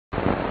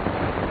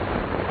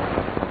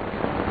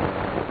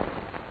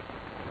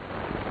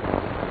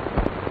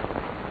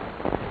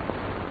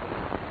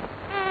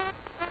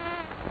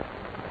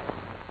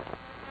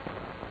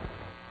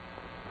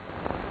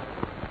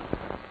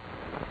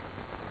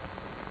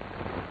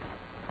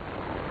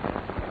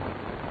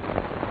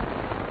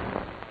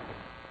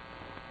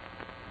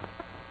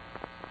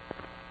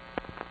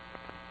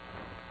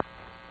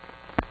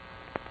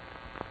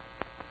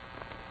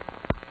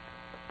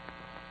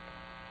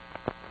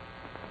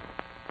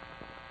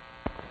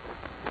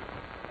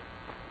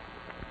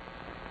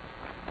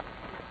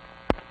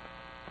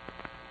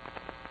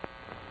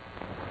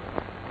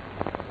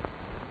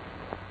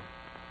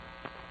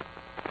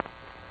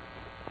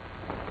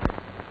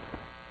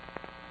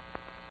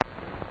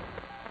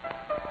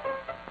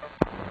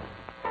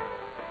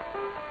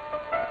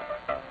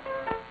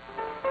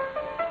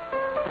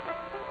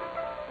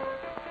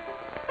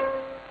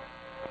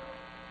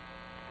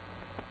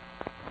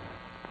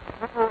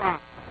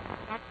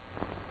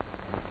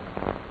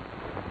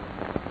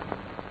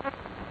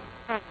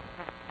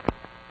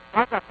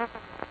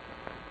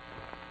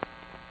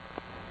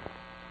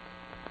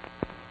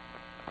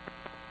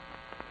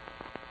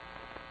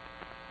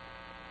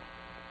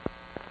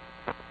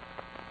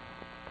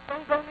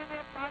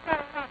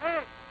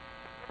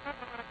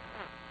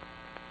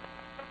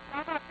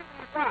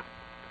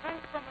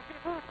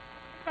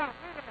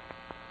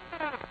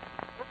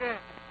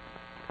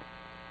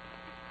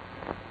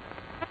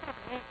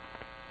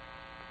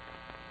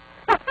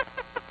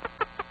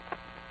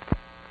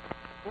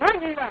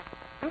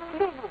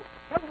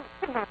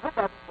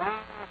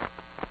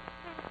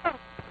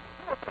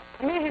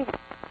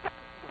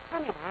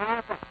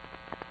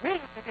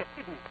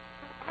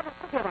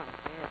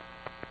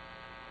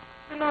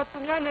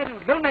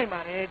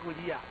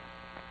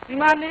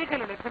Nee kan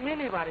le khame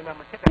ne bare ma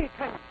set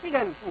kai shi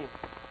ga lu shi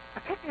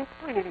akhet tin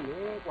swin ne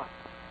le kwa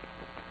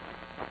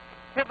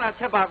set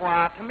ba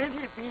kwa thamin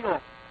phi pi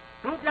lo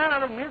lu pya la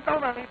lo min saw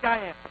da le ta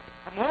yin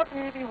mo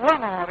pi wa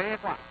ma be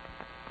kwa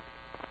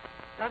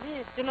da bi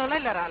chino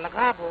lai la la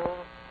kha bo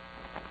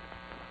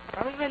da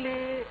bi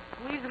le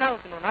quiz na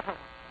chino na tha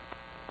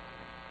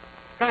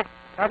kai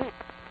da bi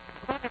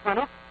ko te pa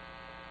no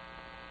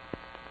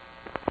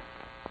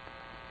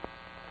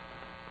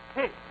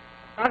hey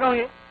da gaung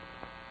ye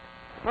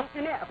Mong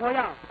Shin ne apo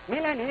yang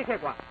min lai ni khe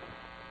kwa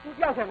tu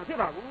tyaok sai ma phit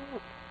ba bu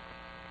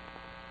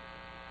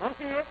Mong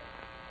Shin ye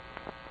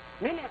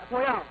min ne apo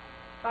yang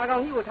ta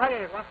gaung ji ko tha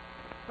ye kwa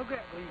ဟုတ်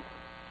ကဲ့ကိုကြီး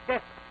ကဲ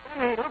တန်း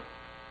နေတော့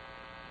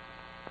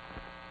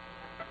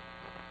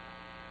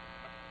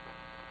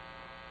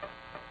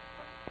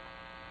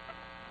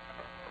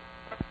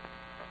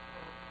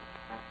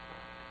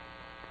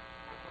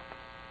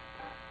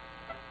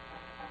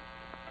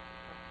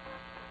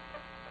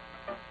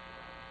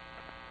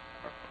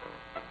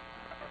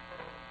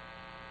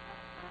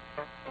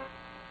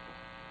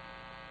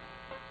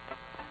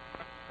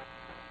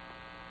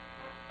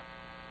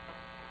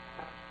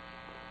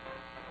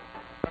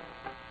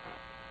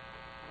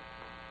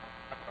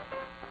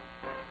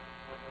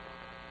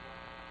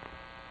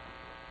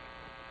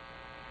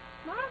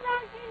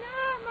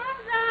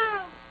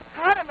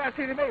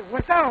谁的没？我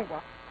上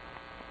过。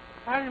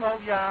俺毛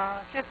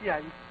呀，谢谢阿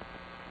姨。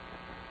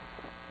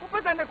我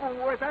不在那个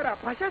我在那，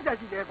怕现在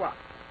去结果。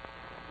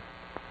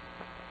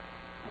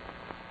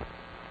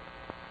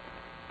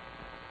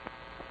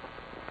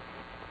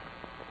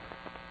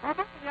我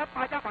不是要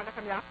爬家房的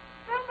什么呀？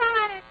都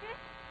搬了去。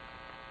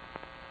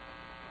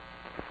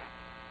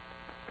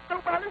都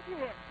搬了去，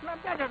那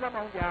家叫什么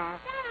家？家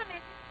了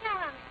没？家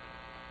了没？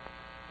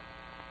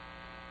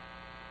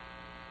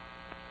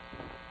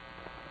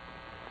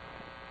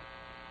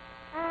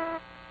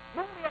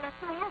弄的那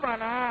什么吧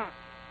呢？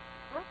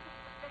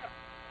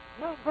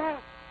弄包，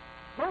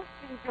弄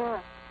金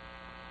条，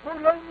弄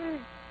冷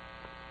米，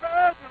包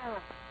条，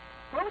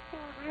弄土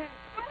地，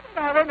弄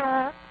哪个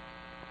呢？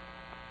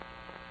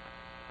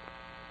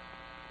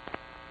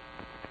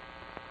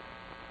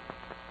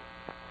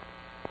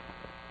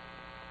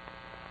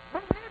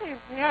弄那里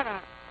你看啊，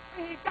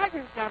你家就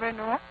家呗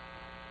喏。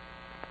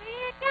你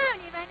家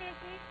里边那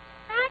些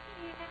垃圾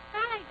的啥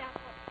来着？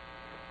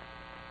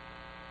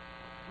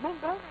弄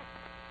包的。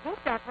弄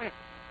家伙，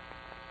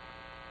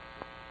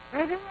哎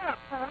呀，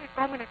我给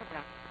搞没那个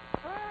呀。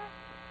我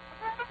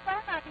弄包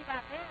哪地方？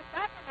啥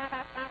子拿到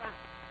啥了？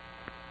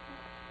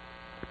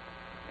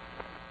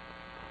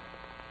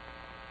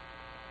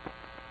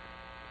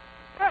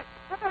哎，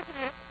我告诉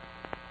你，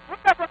我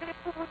到时候给你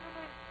补补补，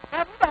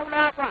还不到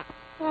那个，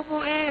补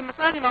哎，没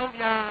啥的毛病，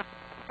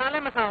啥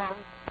来没啥毛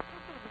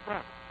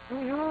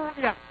病，有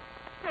的呀，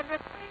现在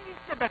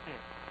最的是，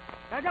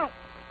那叫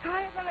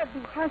他一个来都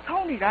看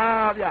草里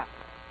啦，对吧？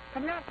他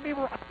们俩对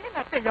我现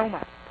在这样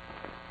嘛？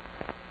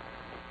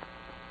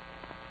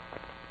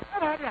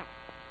干嘛的？现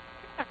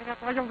在给他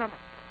多用的嘛？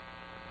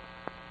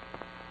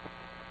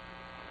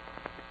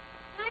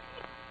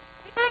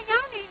你看养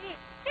你，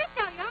别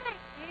想养你，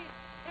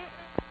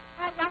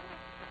他养你。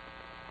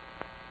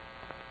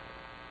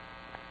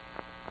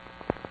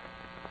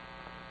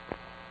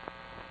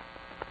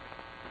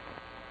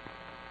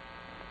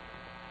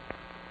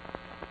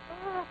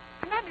哦，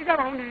那你在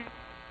忙呢？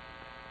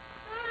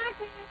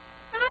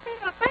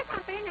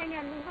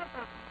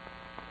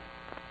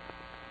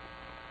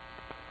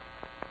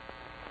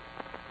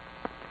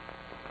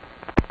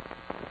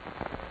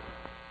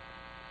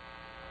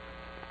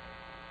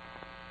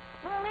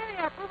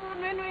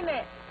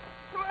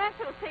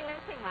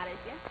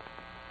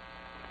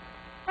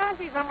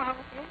怎么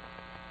不行？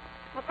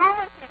我刚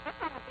刚写个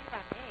什么地方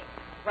呢？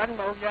万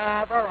毛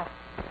呀，到了。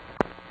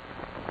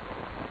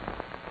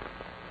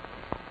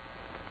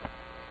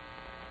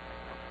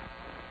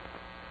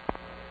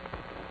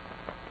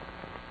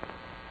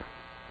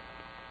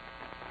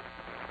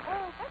哦，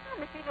刚才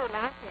没写到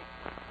哪些？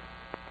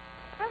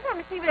刚才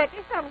没写不了，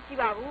这上没写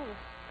吧？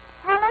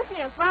他那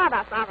些啥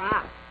吧啥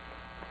吧？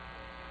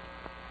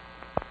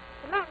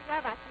那家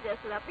吧写的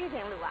是北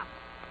平路啊。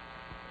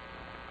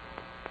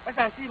我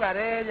想洗吧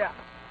的呀，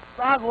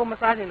啥个我们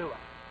啥进路啊？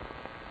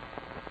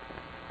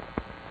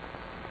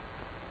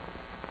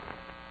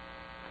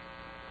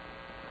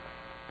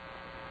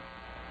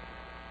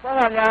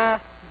啥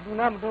呀？路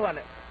那么多完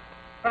了，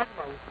啥子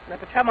嘛？那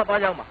个车嘛打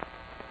烊嘛？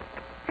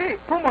嘿，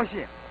红毛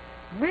线，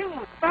没有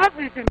啥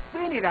子已经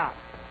给你了，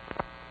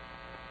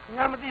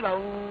俺们这边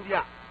有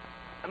呀，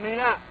 အမေ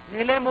က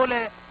နေလဲမိုး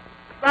လဲ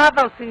သား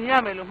တော့ဆင်ရ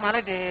မယ်လို့မှား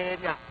လိုက်တယ်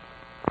ဗျ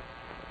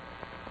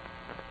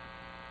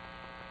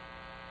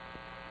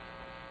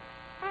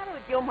အဲ့လို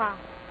ကြုံမှာ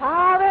ဘာ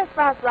ပဲ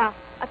စားစား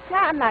အချ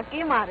မ်းအနာက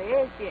င်းပါတ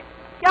ယ်ရှင်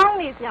ကြောင်း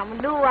နေစရာမ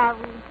လိုပါ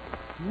ဘူး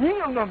မြင်း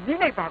အောင်တော့မြ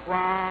င်းလိုက်ပါ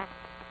ကွာ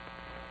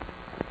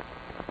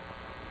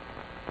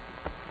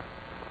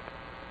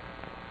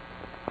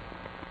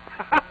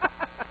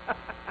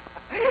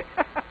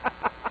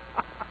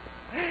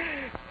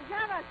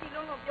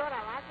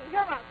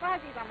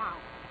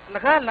လ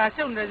ခါလာ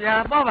ရှုပ်နေကြ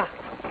ပေါ့ပါ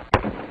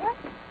ဟု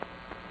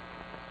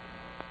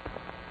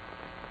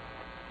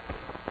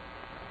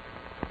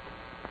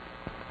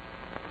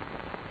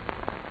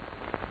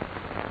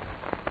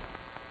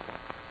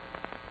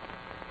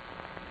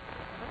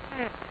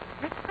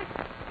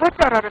တ်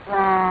ကြရတယ်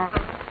ကွာ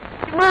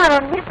ကျမ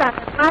တော့မြစ်တာ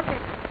နဲ့သားတယ်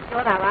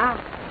ပြောတာပါ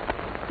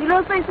ဒီ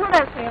လိုစိတ်ဆိုး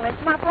တဲ့ဆိုရင်လည်း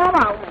ကျမပေါ်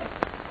ပါဦးမယ်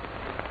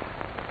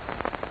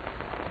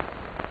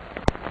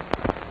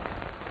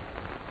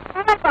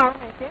အဲ့ဒါပေါင်း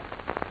နေရှင်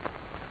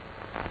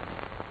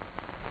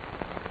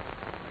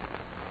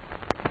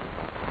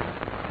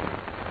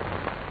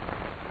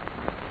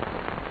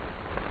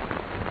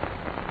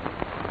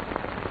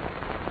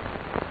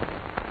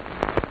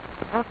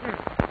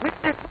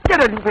ကြ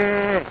တယ်လူပဲ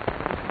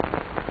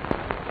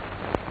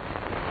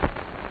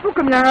သူက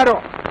များက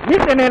တော့မြ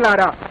စ်တင်နေလာ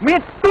တာမ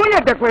င်းတွန်းရ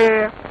တဲ့ကွယ်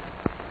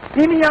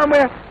ဒီနေရာမှာ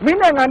မင်း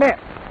နဲ့ငါနဲ့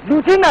လူ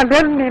ချင်းကလဲ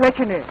နေလိုက်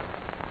ချင်းနေ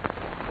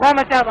ဘာမ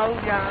ကြပါ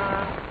ဘူးဗျာ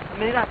အ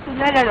မေကသူ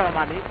များကြကြ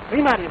ပါလေမိ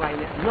မတွေပိုင်း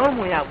နဲ့လုံးမ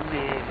ရဘူး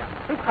လေဗျာ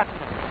ဒုက္ခတယ်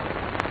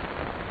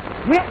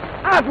မင်း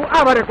အားကို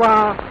အားပါတယ်ကွာ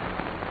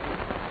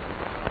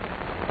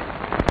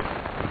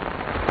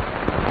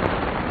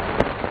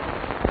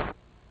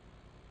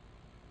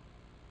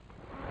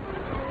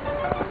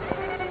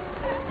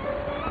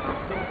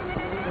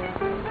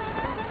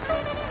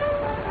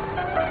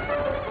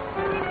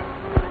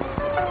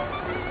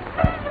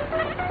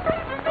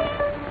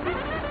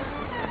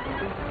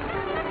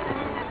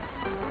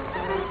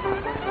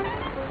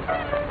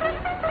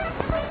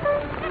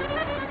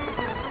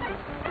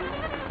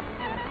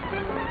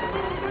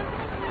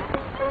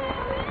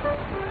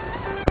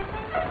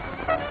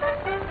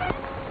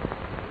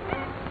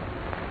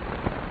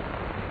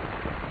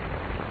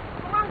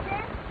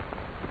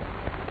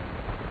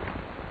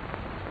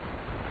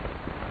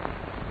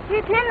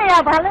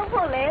ဘာလို့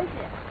ဖို့လဲရှ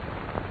င်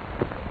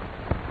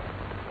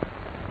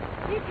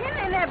ဒီခင်း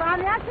နေနဲ့ဘာ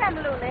များချက်မ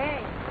လို့လဲ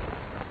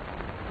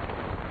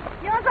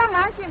ပြောစမ်း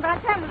ငါရှင်ဘာ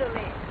ချက်မလို့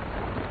လဲ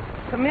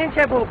သမင်းချ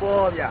က်ဖို့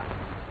ပေါ့ဗျာ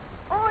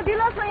အိုးဒီ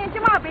လိုဆိုရင်ကျ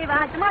မပေးပါ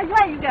ကျမရွ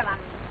က်ယူခဲ့ပါ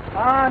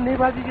နေ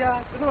ပါစီဗျာ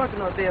ကျွန်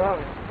တော်တည်ပါ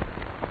မယ်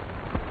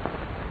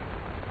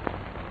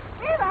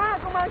ပေးပါ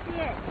ကိုမောင်ရှင်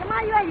ရဲ့ကျမ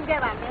ရွက်ယူခဲ့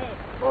ပါမယ်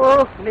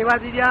အိုးနေပါ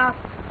စီဗျာ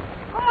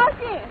ကိုမောင်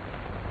ရှင်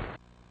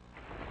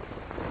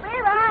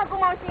ပေးပါကို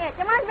မောင်ရှင်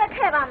ကျမရက်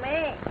ခဲ့ပါမ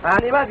ယ်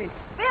နေပါစီ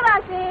ပေးပါ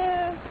ရှင်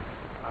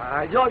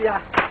ရော့ဗျာ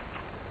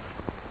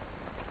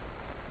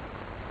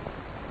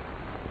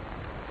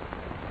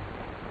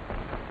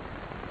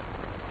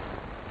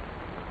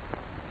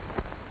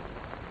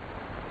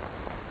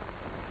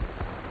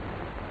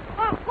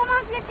ကိုမော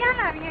င်ရှင်ပြန်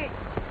လာပြီ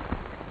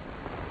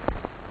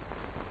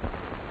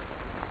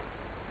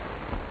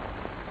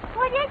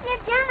ကိုကြီး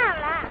ပြန်လာ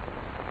လား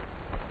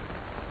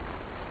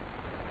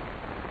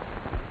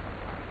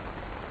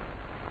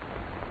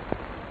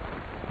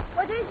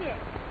ကိုကြီး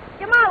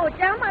ကျမကို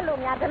ကြမ်းမှလို့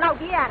များဒီလောက်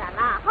ပြေးရတာ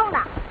လားဟုတ်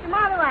လားကျမ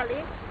တို့ကလေ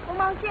ကို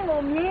မောင်ရှင်ကို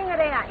မြင်းက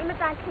လေးကအင်မ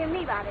တန်ခင်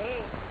မိပါတယ်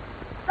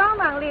ကောင်း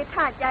ပန်လေးထ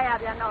ကြရ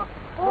ပြန်တော့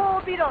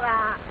ပြီးတော့က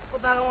ကို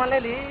တန်ကောင်လ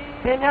ည်းလေ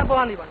ခင်းများ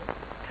သွားနေပါလား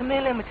သမ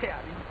င်းလည်းမချက်ရ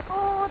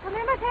ဘူးသမ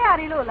င်းမချက်ရ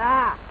သေးလို့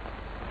လား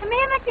သမ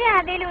င်းမချက်ရ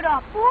သေးလို့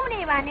တော့ပူးမ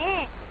နေပါနဲ့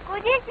ကို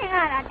ကြီးရှင်က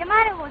ကျမ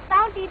တို့ကို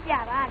စောင်းတီးပြ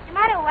ပါကျမ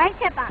တို့ဝိုင်း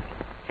ချက်ပါ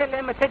ချက်လ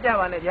ည်းမချက်ကြ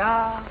ပါနဲ့ဗျာ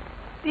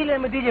တီးလ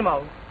ည်းမတီးချင်ပါ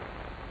ဘူး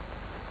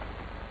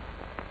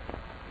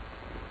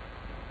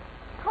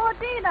ခိုး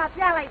တီးတာ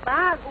ပြလိုက်ပါ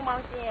ကိုမော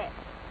င်ရှင်ရဲ့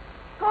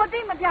ခိုး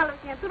တီးမပြလို့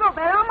ရှင်သူတို့ဘ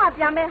ယ်တော့မှ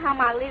ပြန်မဲ့ဟာ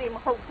မလေးတွေမ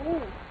ဟုတ်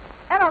ဘူး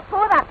အဲ့တော့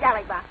ခိုးတာပြ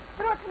လိုက်ပါ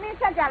သူတို့သမင်း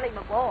ချက်ကြလိုက်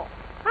မှာပေါ့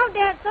ဟုတ်တ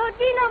ယ်ခိုး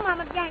တီးလို့မှ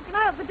မပြန်ကျမ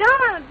တို့ဘယ်တော့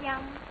မှမပြန်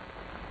ဘူး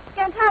က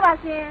န်ထားပါ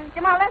ရှင်ကျ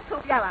မလည်းဆို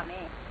ပြပါမ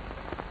ယ်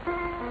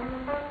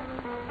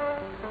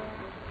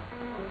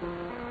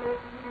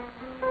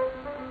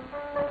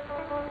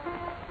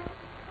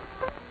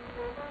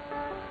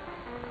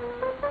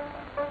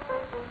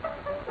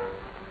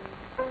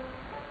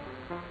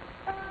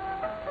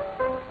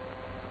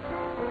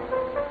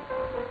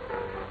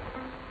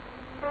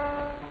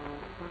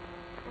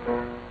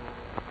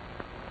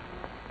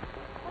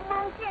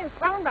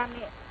စောင်းတာ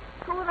နဲ့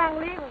ထူတံ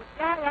လေးကို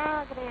ကြားရ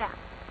ကြတဲ့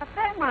အသ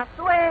က်မှာ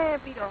ဆွဲ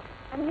ပြီးတော့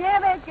အမြဲ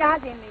ပဲကြား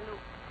ခြင်းနေ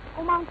လို့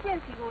ကိုမောင်ရှင်း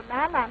စီကို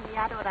လာလာနေရ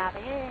တော့တာ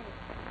ပဲ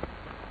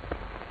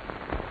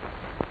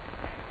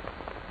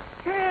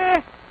ဟဲ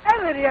အဲ့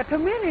ဒီတွေကသ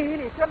မင်းနေ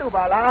နေချက်လို့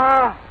ပါ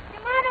လားကျ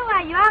မတို့က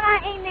ရွာက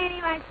အိမ်နေတွေ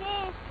ပါရှ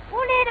င်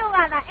ဦးလေးတို့က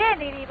သာဧည့်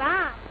သည်တွေပါ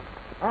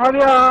ဟာ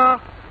ဗျာ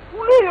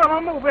ဦးလေးရော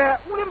မဟုတ်ပဲ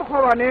ဦးလေးမ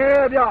ခေါ်ပါနဲ့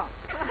ဗျာ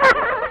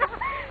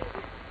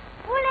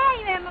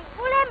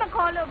ဦးလေးမ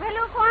ခေါ်လို့ဘယ်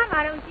လိုခေါ်မှာ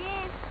တော့ရှ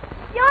င်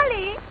ပြော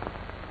လေ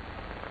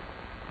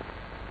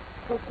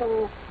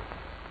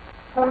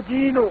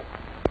Cogino.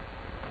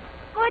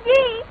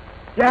 Cogi?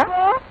 Yeah?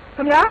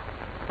 Come here?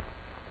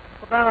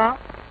 Papa,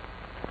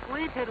 we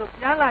said of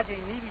Yala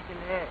Jane, leave it in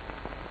there.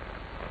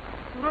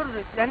 You know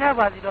the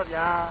Janava, the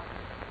Dobia.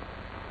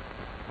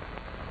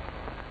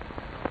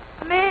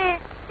 Me,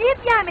 deep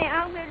yammy,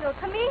 Uncle,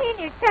 come in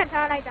his tent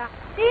like that.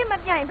 See my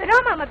giant, but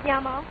I'm a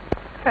piano.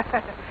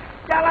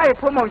 Yala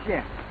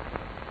promotion.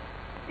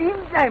 Team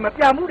time, a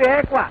piamu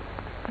de qua.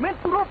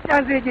 Meant to rope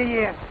Janzi.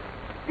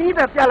 See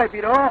the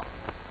Jalapiro.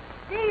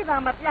 See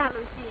them a piano,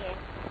 see.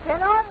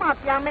 Tell all my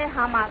piano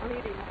hammer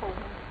leading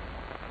home.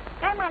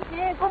 Come on,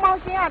 see, come on,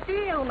 see, I do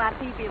you, my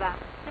TV.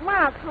 The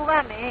mask who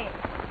are me.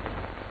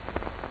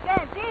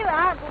 Then, see,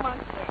 I come on,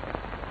 see.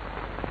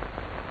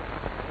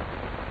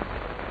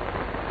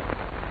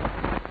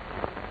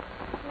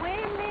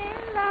 Women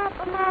love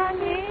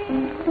money.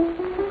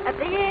 At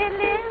the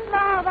end,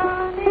 love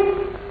money.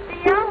 The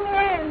young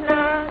men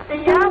love the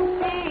young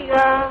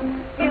nigger.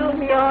 You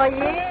your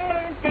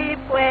years,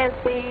 deep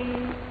westy.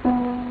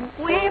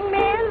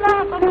 Women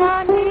love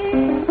money.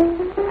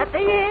 At the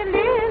end,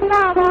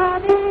 love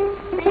money.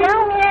 The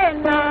young men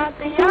love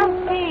the young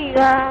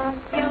nigger.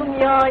 You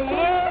your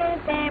years,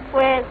 deep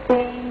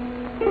westy.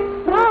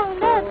 Oh,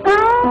 let's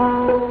go.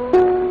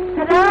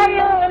 Try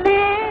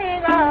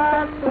live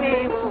up. We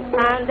will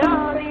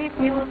handle if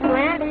you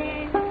 20.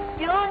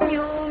 You,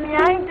 me, I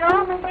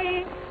don't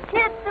need.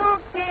 Get to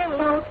kill,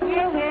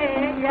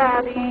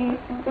 Yari.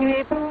 You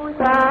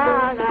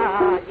pusaga.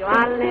 You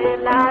are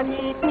la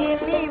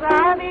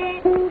Libani.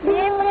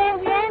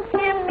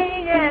 You me,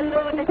 and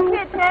look the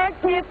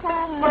chit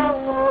for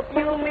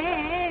you me.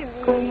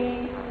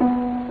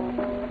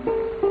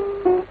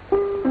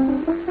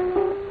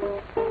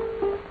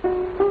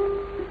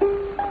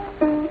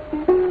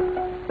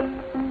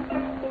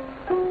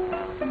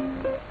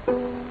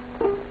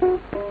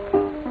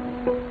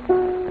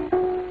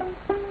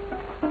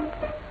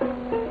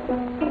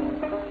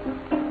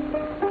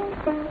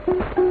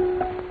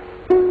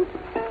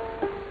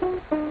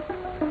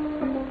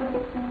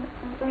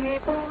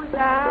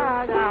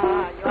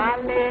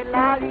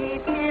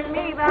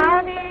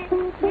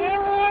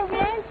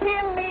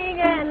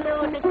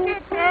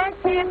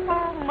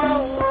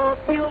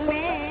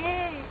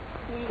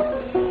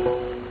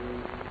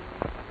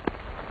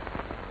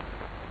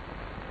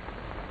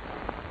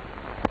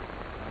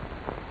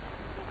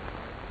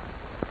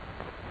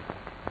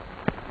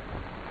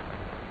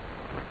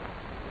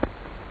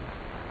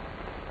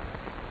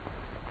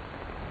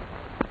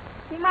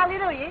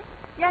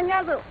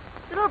 Piano,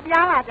 through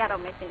piano, I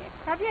don't make it.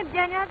 Have you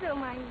piano to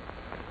my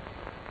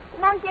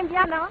mountain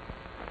piano?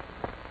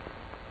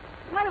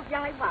 What a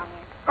piano bomb.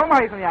 Come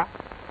on, here.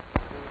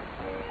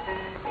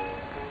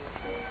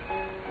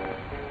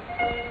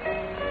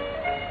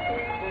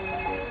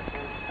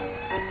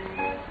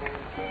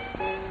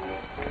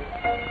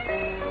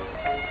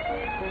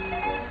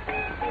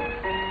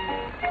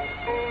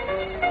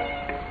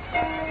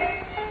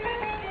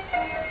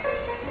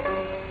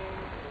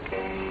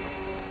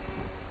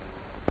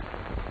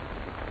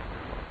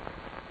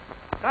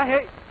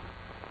 Hey,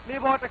 me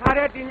bought a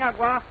car in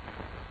Yagua.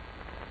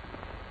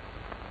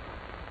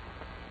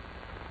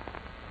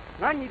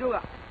 Nani do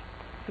it.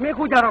 Make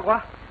who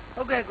Jaragua.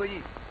 Okay, go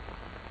ye.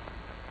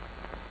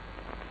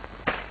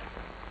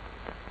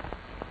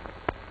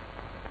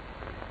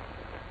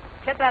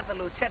 Chet at the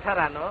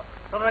Luchetarano,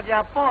 so that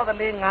you pour the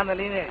ling on the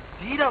line.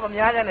 Deed of a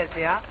million is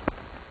here.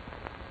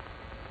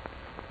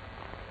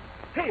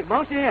 Hey,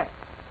 Monsieur,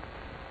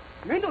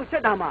 you know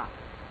Chetama.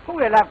 Who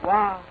will have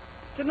one?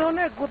 ကျွန်တော်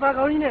နဲ့ကိုသား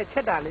ကောင်းကြီးနဲ့ချ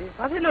က်တာလေ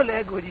ဘာဖြစ်လို့လဲ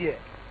ကိုကြီးရဲ့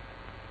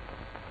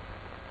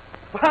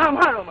ဘာ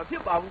မှတော့မဖြ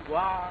စ်ပါဘူး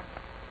ကွာ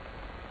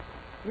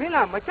မင်းက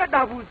မချက်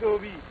တာဘူးဆို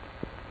ပြီး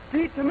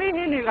ဒီသမီးဟ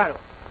င်းတွေက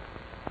တော့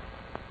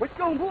မ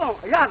ကြုံဘူးအောင်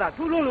အရသာ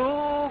ထူးလို့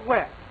လို့ကွ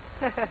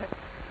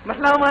မ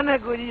လှောင်မနဲ့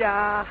ကိုကြီးရာ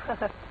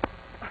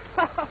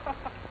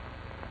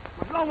မ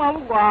လှောင်ပါ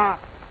ဘူးကွာ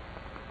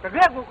တက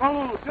ယ်ကိုကောင်း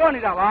လို့ပြောနေ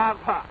တာပါ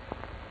ကွာ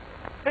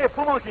ဟေး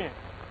ဖုန်းရှင်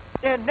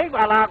တဲ့နှိပ်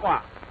ပါလားကွာ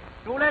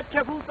တို့လည်းချ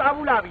က်ဘူးစား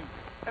ဘူးလားပြီ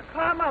အ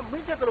ခါမှမ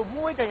င်းချက်တို့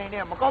မွေးတိုင်နေ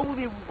မကောင်းဘူး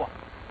သေးဘူးကွာ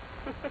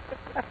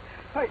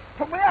ဟဲ့သ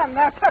မီးက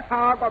ငါချက်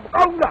ထားကွာမ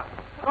ကောင်းဘူးလား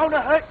ကောင်းတ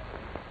ယ်ဟဲ့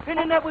ခင်း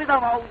နေပြေးသား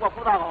မအောင်ကွာ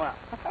ဖုသားကောင်းလား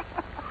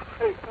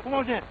ဟေး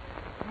ဘုံချင်း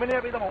မင်းလ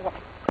ည်းပြေးသားမအောင်ကွာ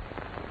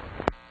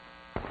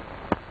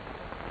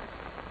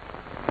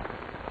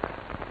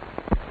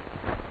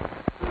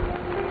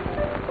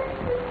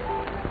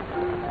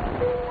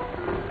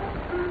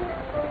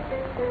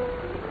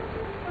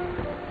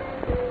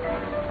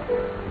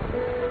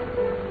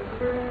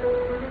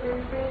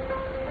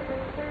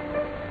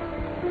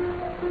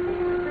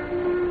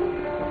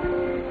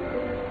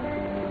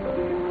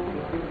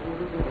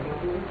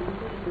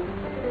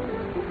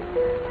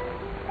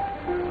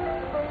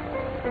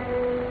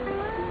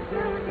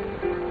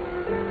Thank you.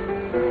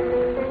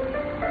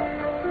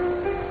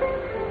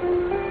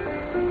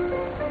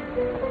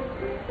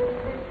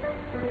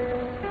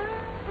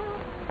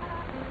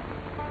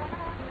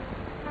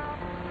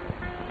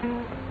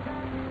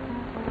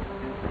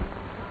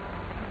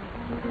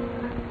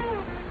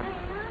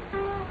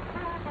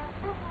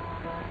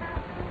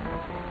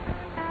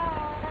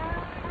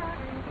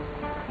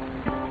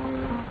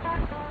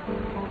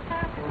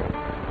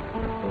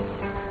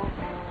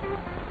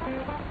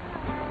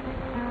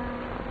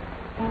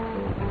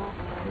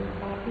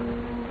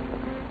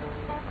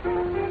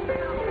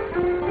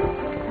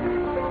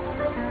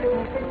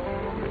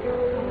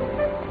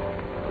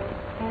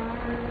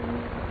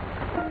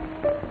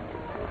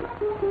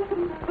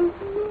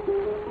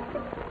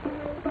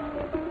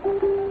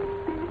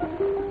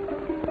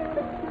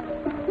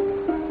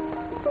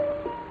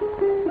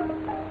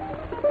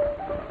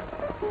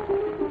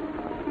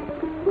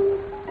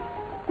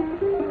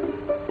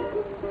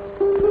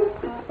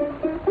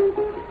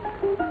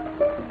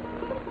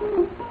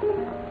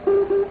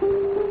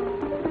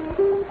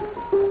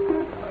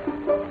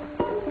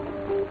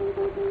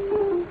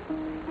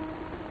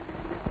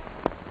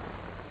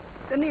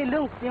 နေ့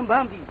လုံးစင်ပ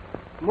န်းပြီး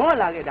မော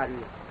လာခဲ့တာ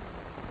တွေ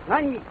ငါ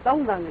ညီတော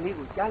င်းတန်ကလေး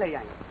ကိုကြားလိုက်ရရ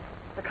င်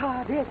တခါ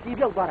တည်းစီး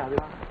ပြောက်သွားတာပဲ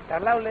ဒါ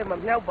လောက်လည်းမ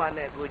မြောက်ပါ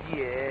နဲ့ကိုကြီး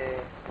ရဲ့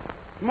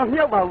မ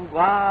မြောက်ပါဘူး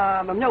ကွာ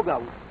မမြောက်ပါ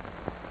ဘူး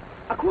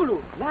အခု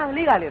လို့လာ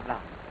လေးကလည်း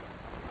သား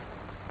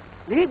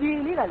လေး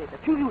ကြီးလေးကလည်းတ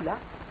ဖြူဖြူ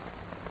လား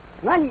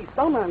ငါညီ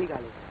တောင်းတန်လေးက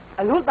လည်း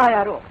အလွန်ตายရ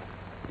တော့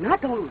နား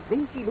ထောင်လို့လိ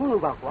မ့်ကြည့်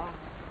လို့ပါကွာ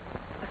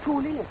အချို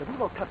လေးနဲ့တပူ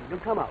ပေါက်ထပ်ပြီးလှု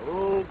ပ်ထမ်းပါ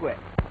ဦးကွ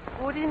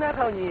ကိုဒီနား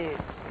ထောင်ရင်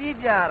ပြ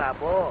ပြရတာ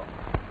ပေါ့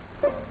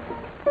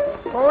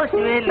ဟိုး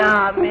ရွှေလာ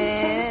မ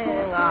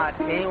င်းငါ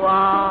ထေ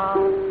ဝါ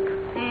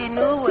ဒီ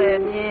နူးဝယ်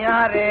မြင်ရ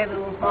တဲ့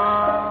သူမှာ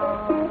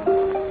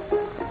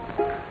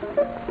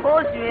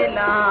ဟိုးရွှေ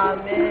လာ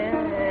မင်း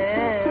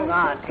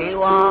ငါထေ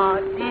ဝါ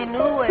ဒီ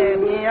နူးဝယ်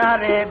မြင်ရ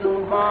တဲ့သူ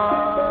မှာ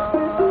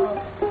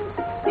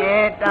ကျေ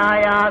တာ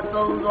ယာ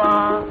ဆုံး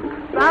သွား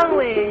သံ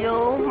ဝေ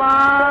ယုံမှာ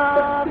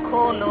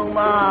ခိုးလုံးမ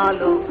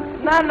လို့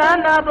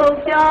နာဘုံ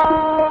ပြော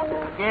င်း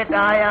ကျေ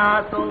တာယာ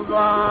ဆုံး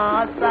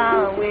သွားသံ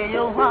ဝေ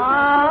ယုံမှာ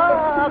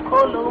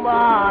ခိုးလုံးမ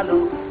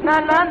လို့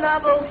နာ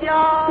ဘုံ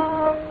ပြော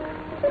င်း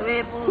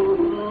သွေးပူ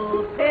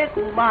ဖေး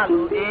ကူမ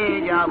လို့အေး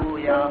ကြဖို့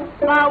ရ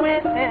ပါဝ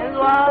င်းနေ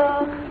စွာ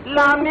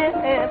လာမင်း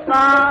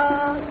သာ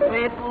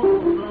သွေးပူ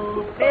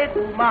ဖေး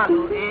ကူမ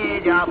လို့အေး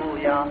ကြဖို့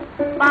ရ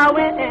ပါဝ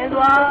င်းနေ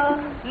စွာ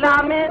လာ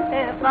မင်း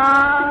သာ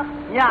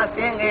ညစ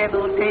င်းငယ်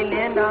သူထိန်လ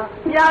င်းတာ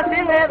ညစ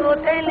င်းငယ်သူ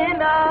ထိန်လင်း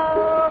တာ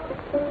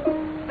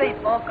စိတ်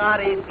ပေါ်ကား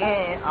ရင်းက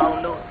င်းအောင်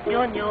လို့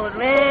ညွညွ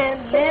တွင်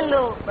လင်း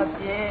လို့မ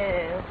ပြ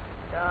င်း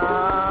တာ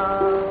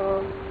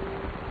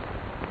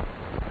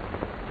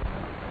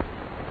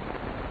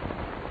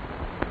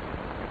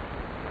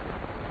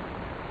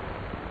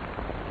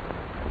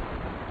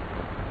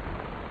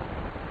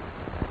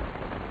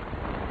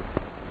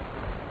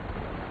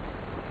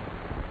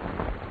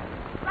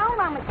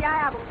မကြား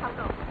ရဘူးထောက်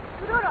တော့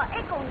သူတို့တော့အိ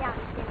တ်ကုန်ရ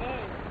ပြီရှင်လေ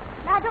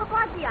လာတော့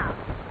သွားကြည့်အောင်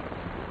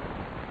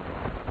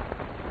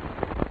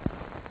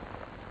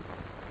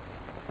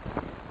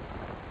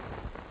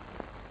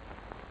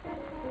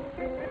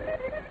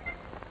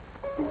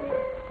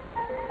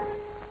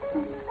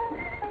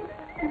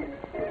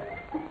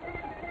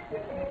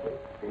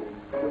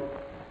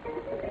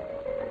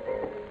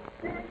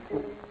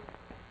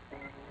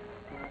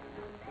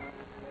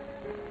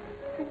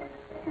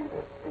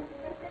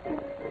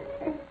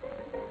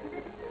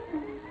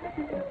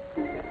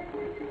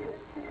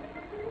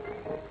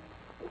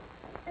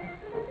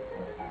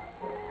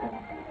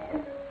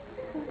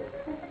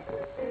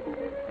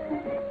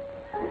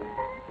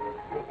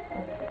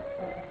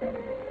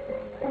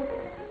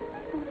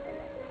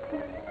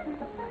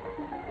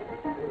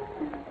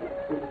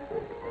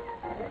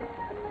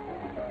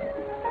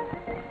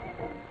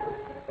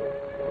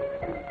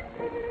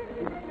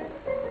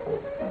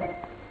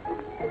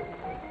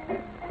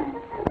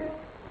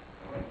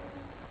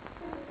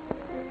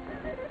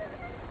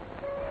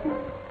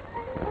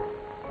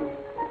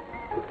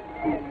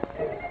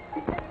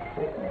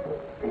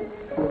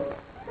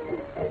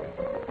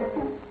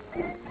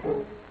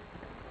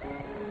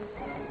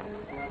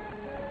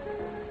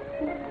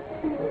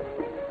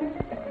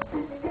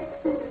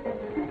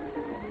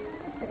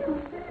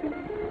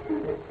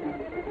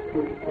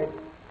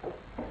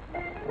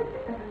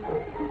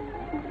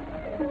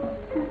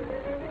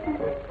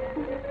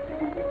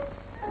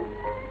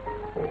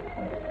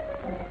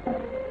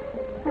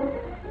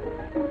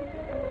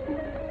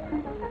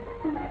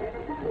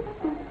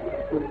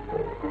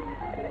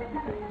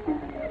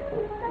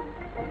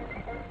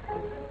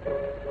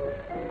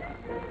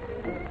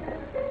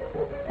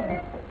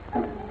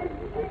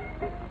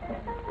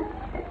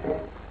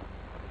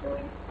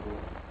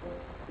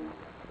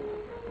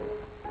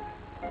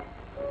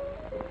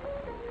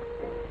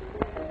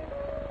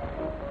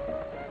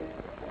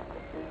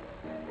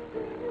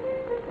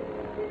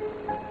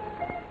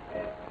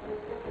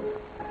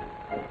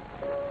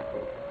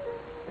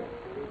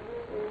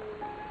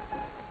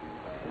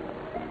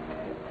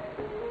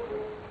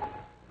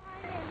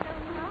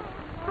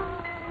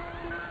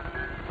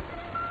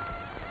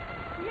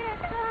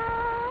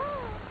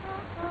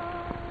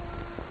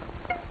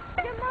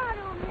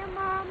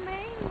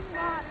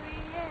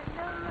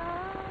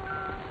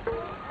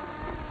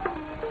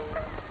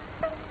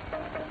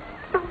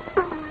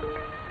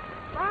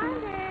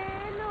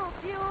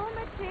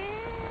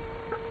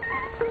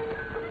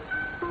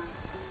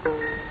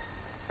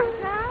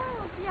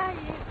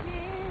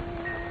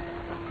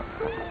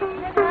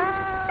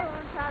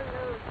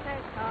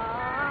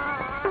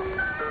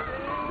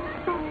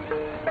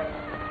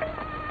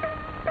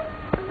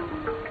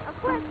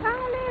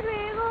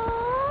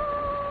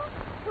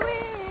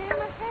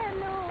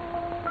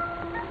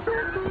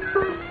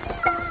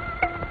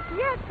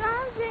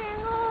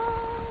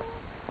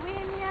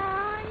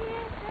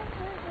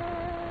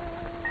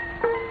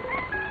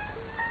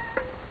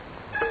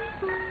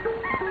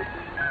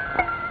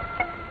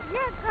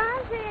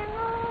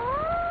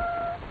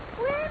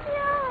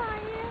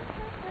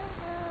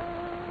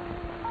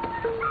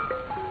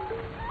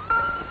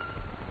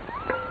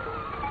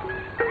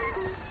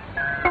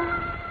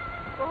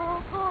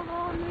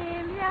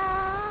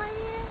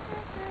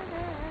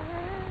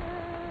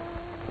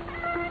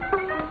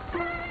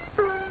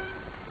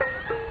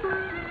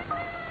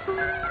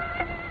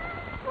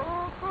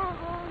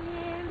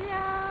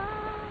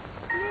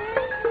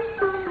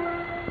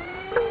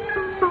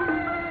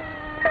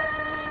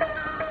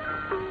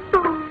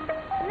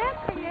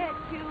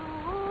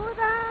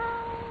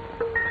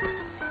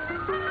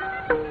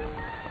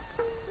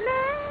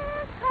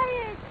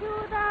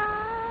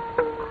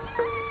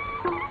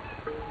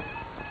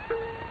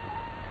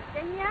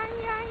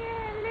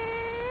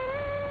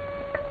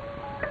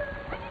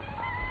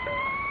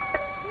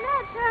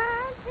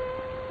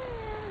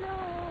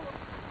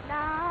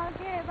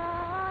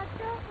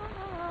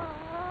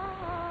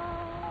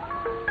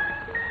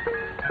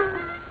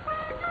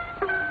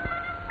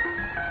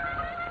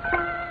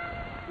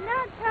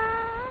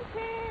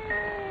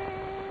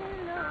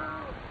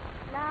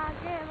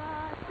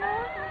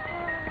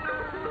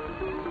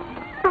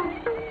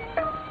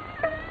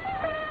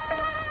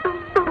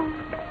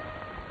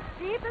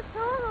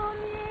solo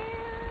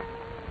mien.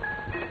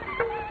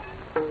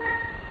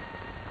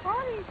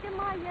 Holy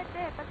Jemaya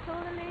de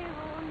solo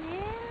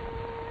mien.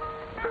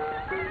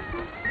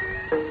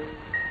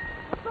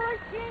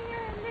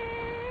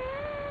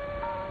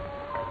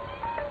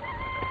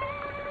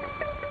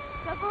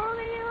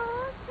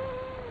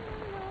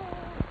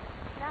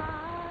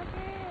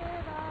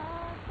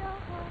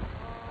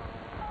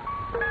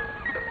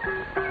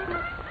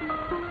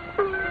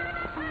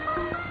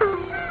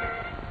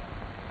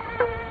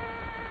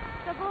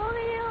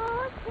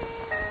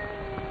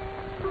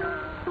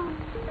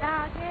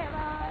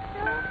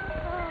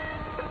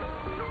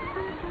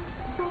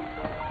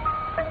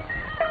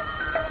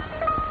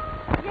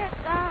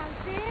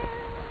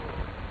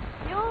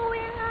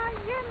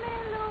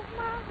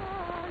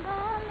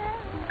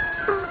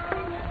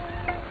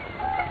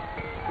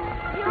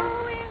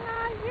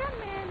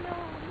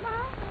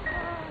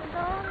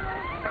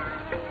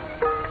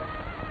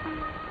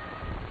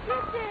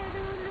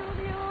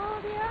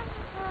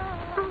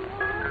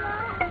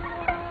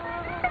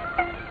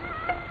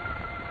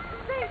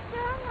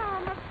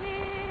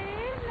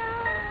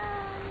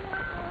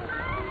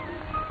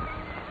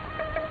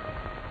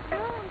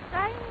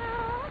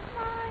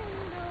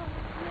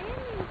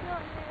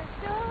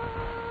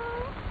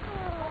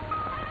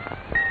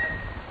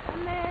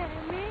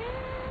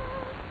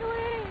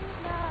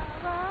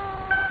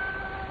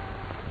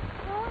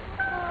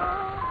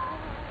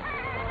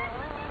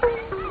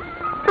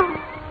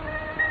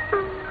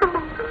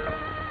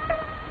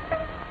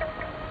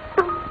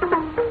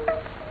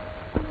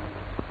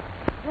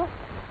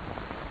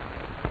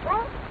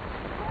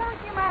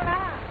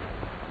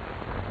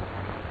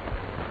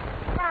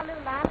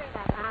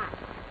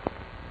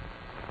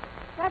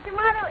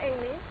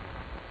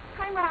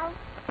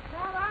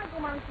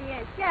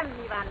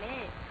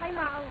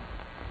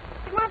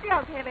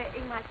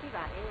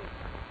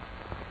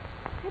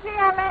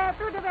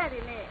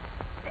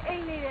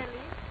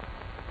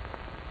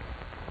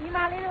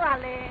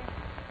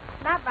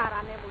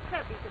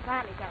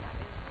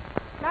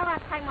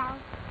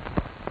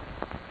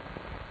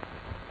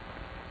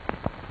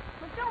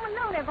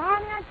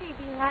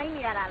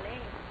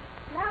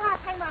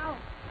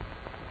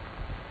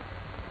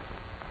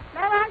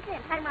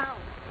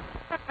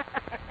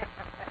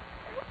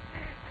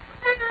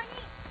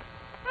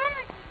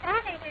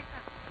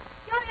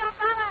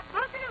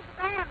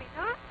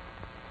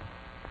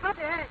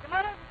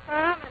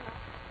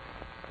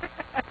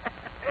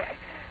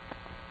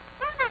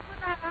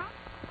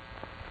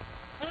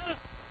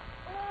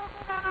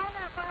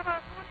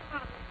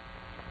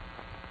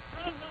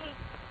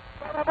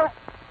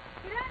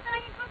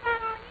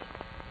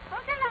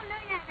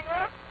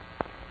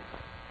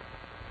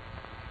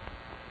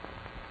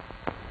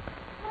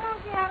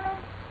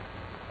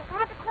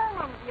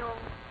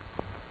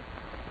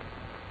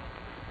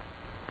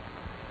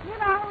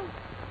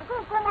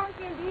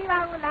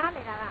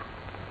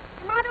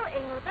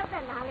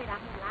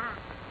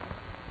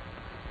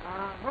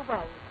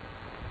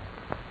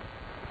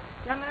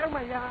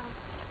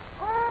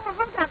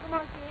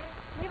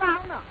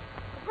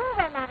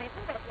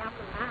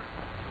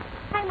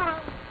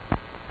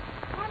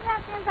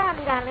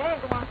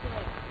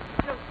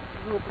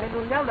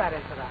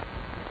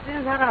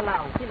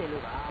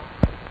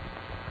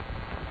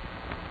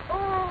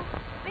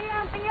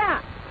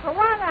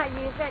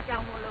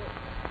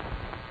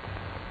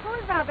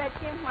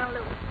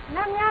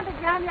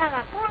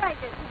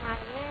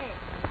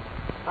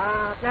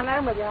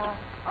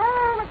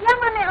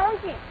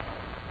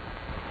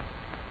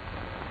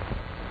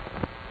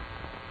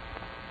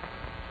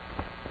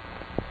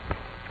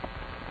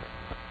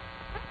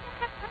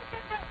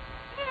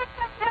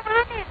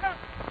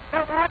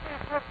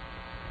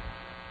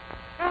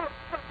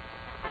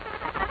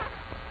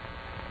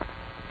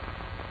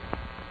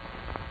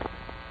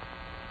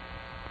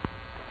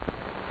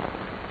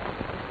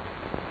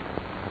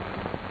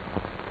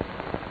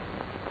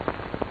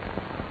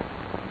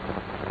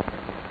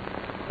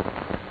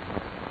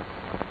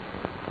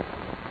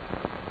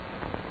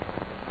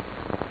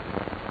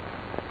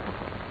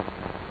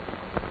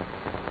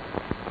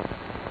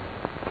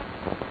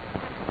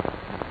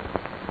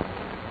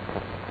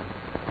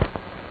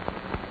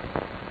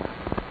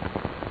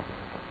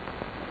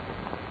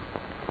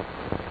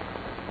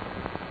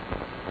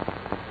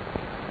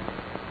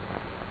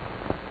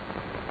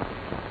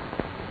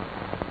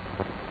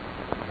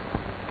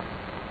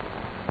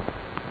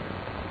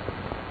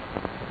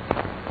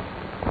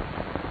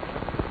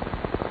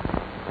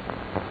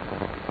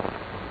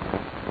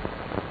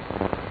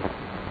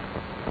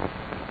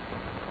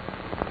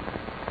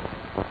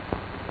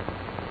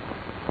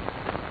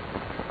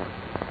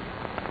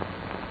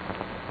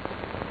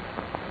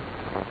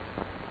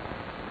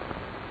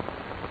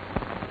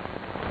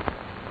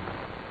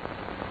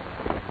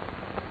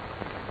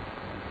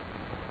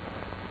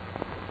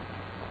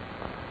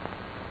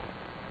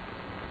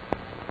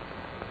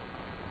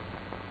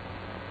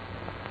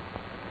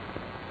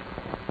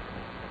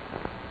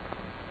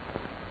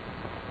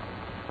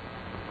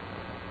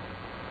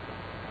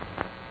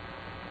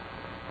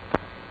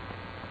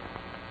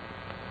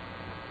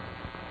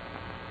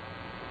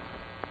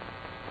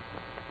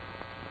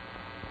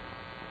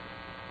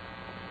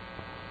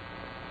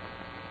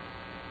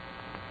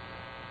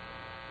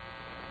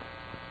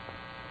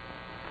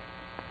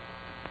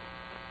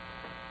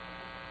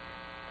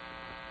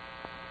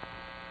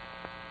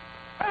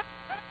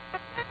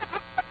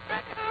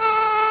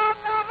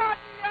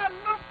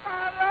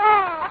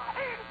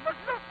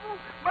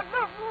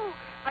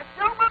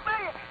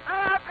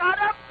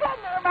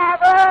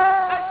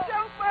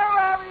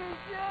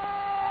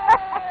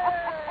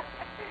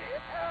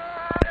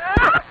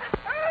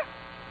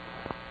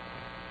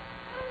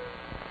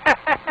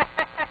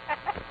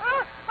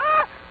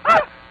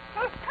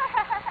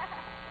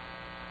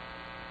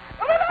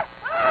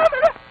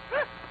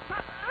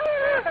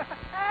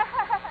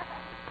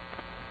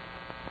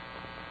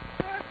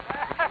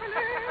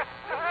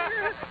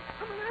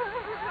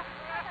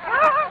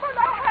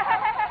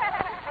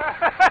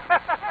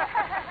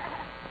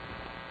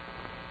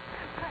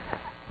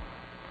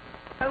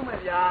 လုံးမ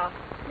ယ်ဗျာ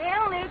နေ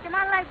အောင်လေကျွန်မ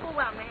လိုက်ပို့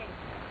ပါမယ်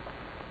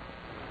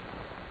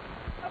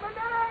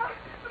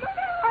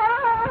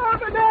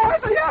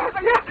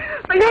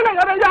တရားနဲ့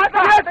ငါတို့ရ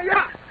တာတ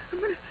ရား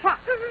ဟာ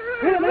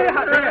မင်း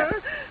ဟာတဲ့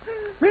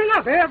မင်းက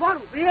ဘယ်သွား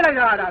လို့ပြေးလိုက်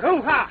ရတာ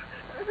တော့ဟာ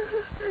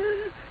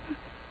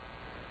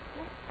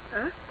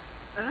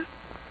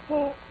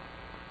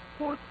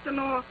ဟိုကျွန်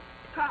တော်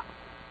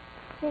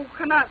ဟိုခ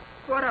ဏ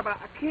သွားတာပါ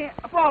အခင်း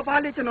အပေါ့ပါ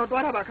လေးကျွန်တော်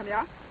သွားတာပါခင်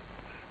ဗျာ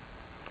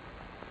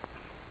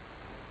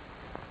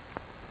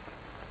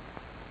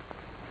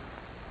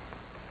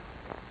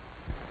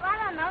သွား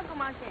တော့နောက်က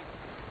မှရှင်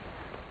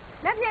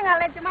လက်ဖြင့်က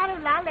လည်းကျမ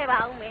တို့လားလဲပါ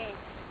အောင်မယ်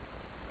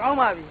ကောင်း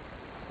ပါပြီ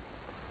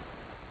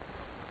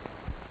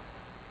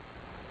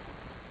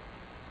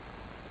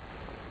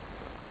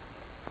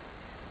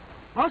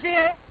မောင်ရှင်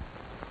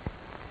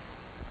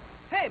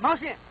ဟေးမောင်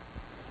ရှင်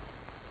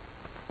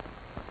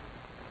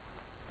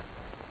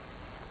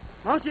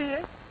မောင်ရှင်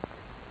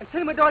အချိ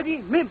န်မတော်ကြီး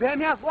မင်းဘယ်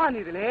များသွား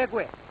နေတယ်လဲကွ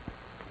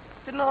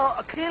ကျွန်တော်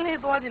အခင်းလေး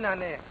သွားနေတာ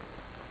နဲ့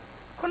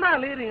ခုန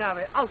လေးတွေက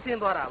ပဲအောက်ဆင်း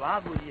သွားတာပါ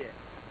ကိုကြီးရဲ့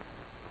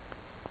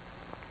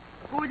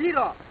ကိုကြီး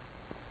တော့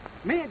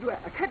မင်းအတွက်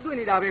အခက်တွေ့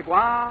နေတာပဲ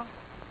ကွာ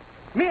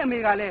မင်းအမေ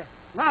ကလည်း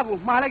ငါ့ကို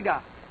မှားလိုက်တာ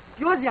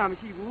ပြောစရာမ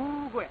ရှိ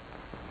ဘူးကွ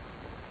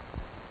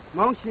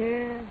မောင်ရှ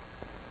င်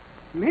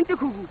မင်းတ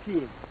ခုခုဖြစ်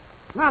ရင်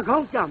ငါကော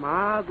င်းကြမှာ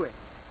ကွ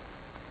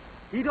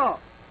ဒီတော့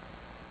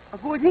အ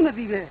ကိုကြီးမ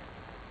သိပဲ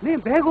မ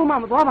င်းဘဲကုန်းမှ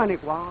မသွားပါနဲ့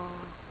ကွာ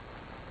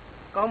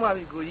ကောင်းပါ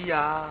ပြီကိုကြီး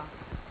ရာ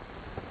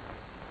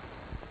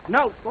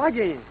နောက်သွားကြ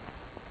ရင်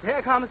ဘယ်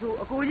အခါမဆို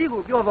အကိုကြီး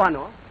ကိုပြောသွား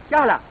နော်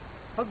ကြားလား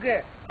ဟုတ်ကဲ့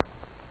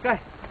ကဲ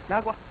လာ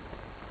ကွာ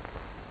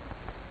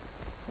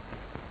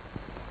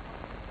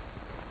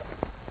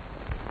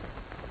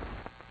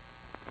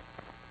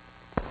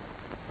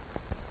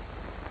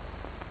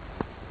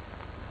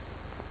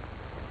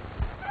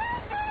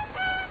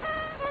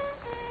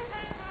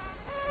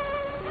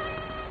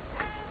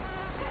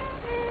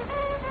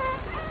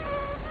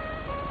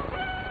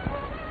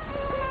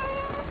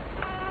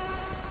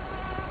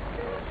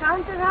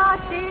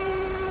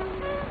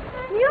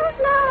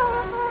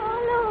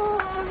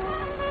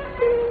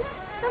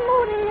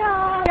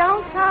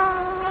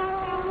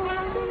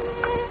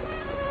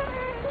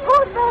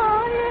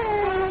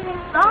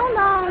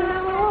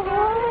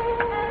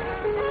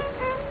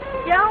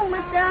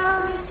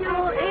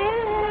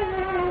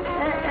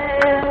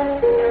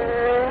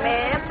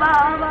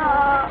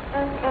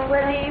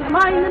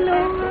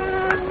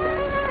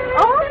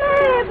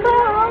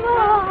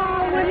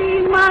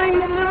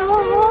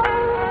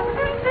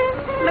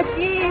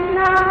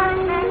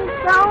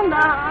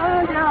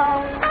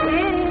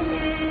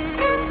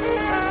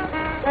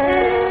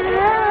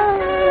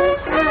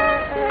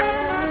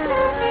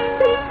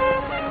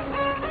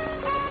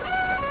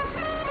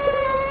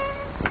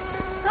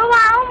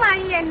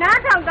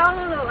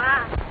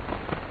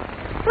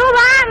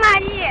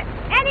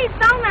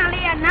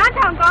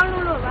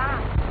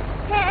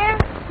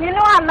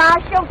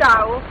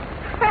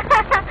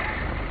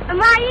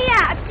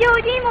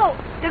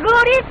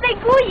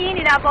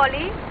ပေါ်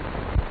လေ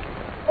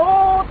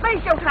အိုးသိ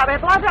ရှုပ်တာပဲ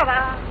သွားကြပါ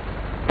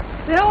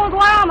ဘယ်လို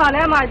သွားရမှာ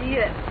လဲမကြီး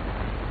ရဲ့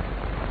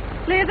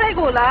လေစိတ်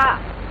ကိုလား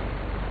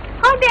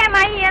ဟုတ်တယ်မ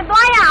ကြီးရဲ့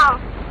သွားရအောင်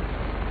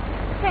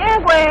ဆ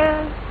င်းကွယ်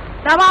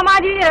ဒါပါမ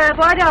ကြီးရဲ့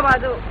သွားကြပါ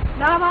စို့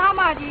ဒါပါ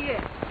မကြီး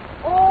ရဲ့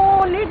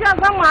အိုးလေးချက်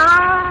ကောင်းပါ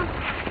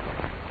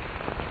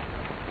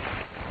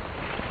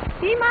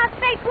ဒီမှာ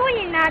စိတ်ကူးရ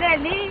င်လာတဲ့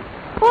လေ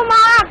ဟို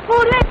မှာ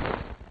ကိုလက်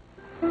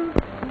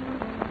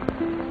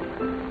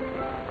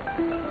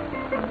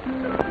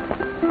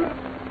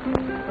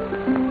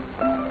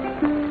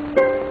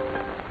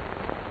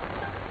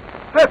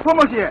ဖုန်း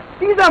မရှိရဲ့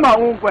တီးစမ်းပါ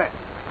ဦးကွ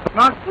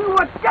ငါစီဝ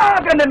ကြား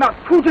ကြတဲ့နောက်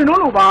ထူချင်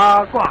လို့ပါ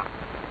ကွာ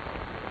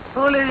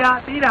ဆိုလေရာ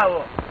တီးတာ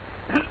ပေါ့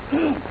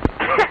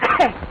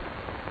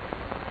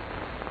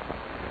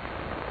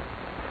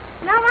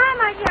လာပါ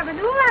မကြီးကဘယ်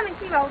သူမှမ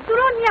ရှိပါဘူးသူ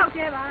တို့နှစ်ယောက်တ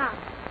ည်းပါ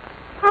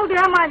ဟုတ်တ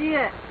ယ်မကြီး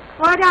ရဲ့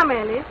သွားကြမ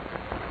ယ်လေ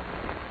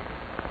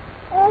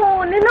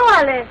အိုးနင်တို့က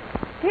လည်း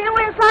ခင်းဝ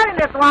င်စားရင်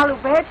လည်းသွား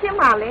လို့ဘယ်ဖြစ်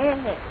မှာလဲ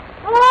ဟဲ့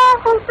အိုး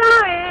ဟုတ်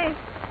သားပဲ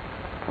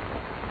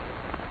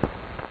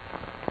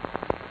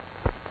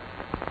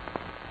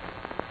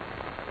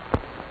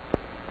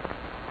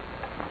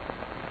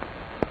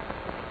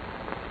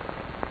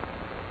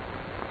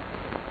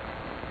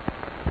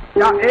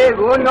ရအေး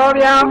ကိုနော်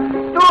ဗျာ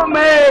သူ့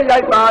မဲရို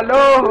က်ပါ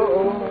လို့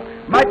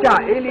မချ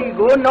အေးလီ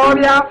ကိုနော်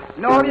ဗျာ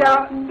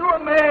သူ့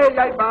မဲ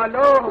ရိုက်ပါ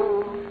လို့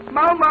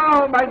မောင်း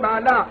မိုက်ပါ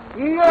လား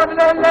ငိုတ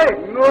လေလေး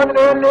ကို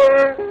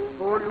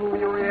လူ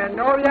ယိုရဲ့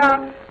နော်ဗျာ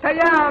ထ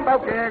ရပေါ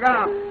က်ကေက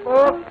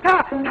အိုထ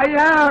ရ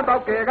ပေါ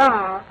က်ကေက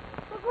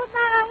ကို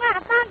သားတော်က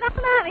အပန်းက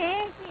ပ်လာပဲ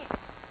ရှင်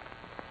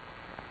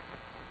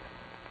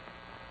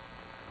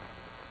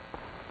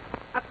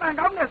အပန်း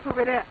ကောင်းနေဆို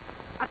ကြတဲ့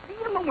အ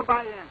တီးမုံမပါ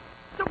ရင်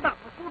ကျုပ်က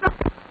မစူတော့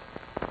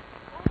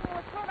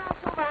အိုးဆို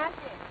ပါ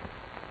ရှင်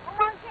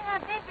ဘုံချင်းက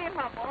တိတ်ပေး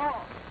မှာပေါ့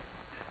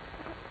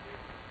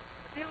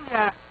တင်းရ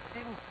တ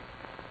င်း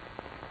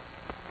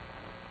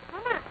မ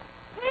မ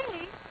ဟင်း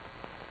လီ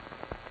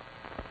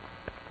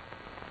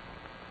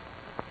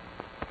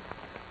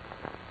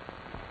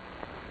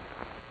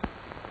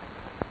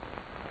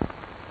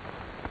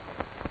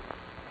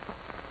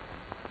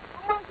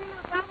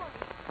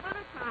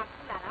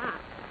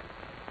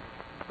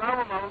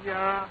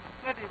ဗျာ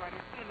လက်တွေပါနေ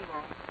ပြင်းနေပါ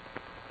ဦး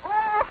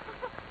အိုး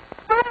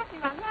စားလို့ဒီ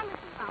မှာညမ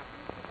ရှိပါ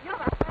ဘူးရော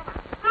ပါစားပါ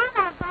စား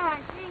တာစားရ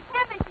င်ရှင်းချ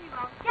က်မရှိ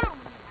ပါဘူးကြောက်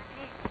နေပါ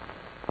နဲ့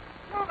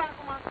ရောပါ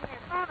ကောင်မ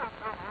ကြီးစားတာ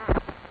စားတာ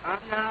ဟာ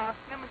ဗျာ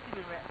လက်မရှိ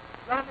ပေမဲ့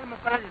စားလည်းမ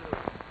စားရလို့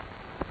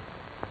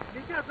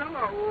ဒီကျသမ်း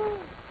ပါဦး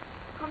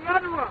ခင်ဗျား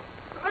တို့က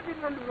အဲ့ဒီ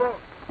လူတော့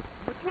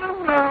မချမ်း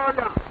ဘူးလား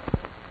ဗျာ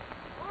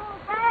အိုး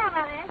စားရ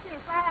ပါတယ်ရှ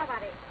င်းစားရပါ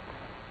တယ်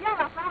ရော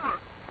ပါစားပါ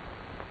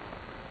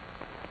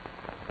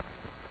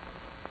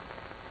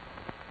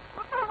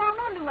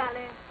လူကလ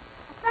ည်း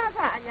အစ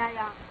အအရာ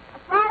ရာအ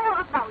စားရော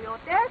အတောက်ရော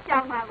တဲကြော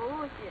င်ပါကို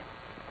ရှင်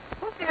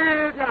ဟုတ်ကဲ့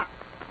ဗျ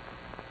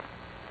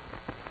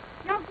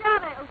ယောက်ျား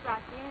တဲ့ဥစ္စာ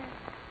ရှင်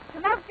ခ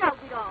ဏကြောက်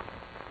ပြီးတော့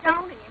ကြော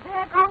င်းနေရင်ဘ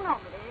ယ်ကောင်းတော့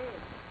မလဲ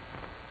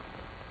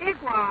အေး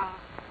ကွာ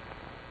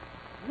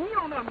မင်း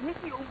အောင်တော့မ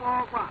ရှိအောင်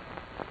ပေါ့ကွာ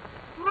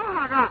သူတို့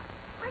ဟာက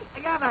အဲ့အ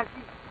ရာသာ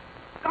ရှိ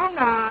ကောင်း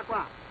တာ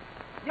ကွာ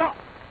ရော့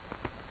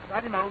ဒါ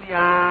ဒီမောင်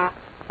ဗျာ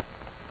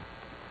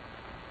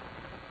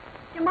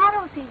ကျမ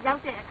တို့စီရော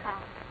က်တဲ့အခါ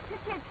ချ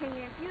စ်ချင်းချ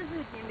င်းပြုစု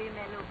ခြင်းလေးမ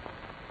ယ်လို့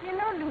ရှင်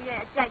တို့လူရဲ့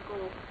အကြိုက်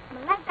ကိုမ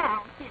လိုက်တတ်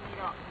အောင်ဖြစ်ပြီး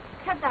တော့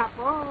ခက်တာ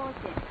ပေါ့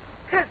ရှင်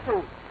ခက်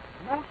ဆို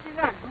မောင်ရှင်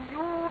ကလူ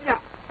ရိုးဗျ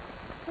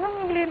ဘုန်း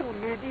ကြီးလေးကို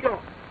နေပြီး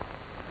တော့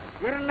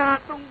ရဏ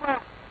သုံး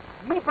ပါး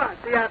မိဘ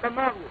ဆရာသ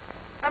မားကို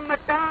အမ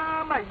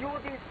တားမှယို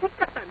သည်စိတ်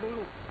ကတည်း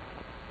လို့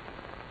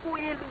ကို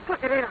ရင်လူထွက်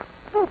ကြတဲ့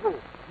ပုပ်ဖို့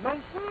မော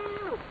င်ရှင်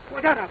လို့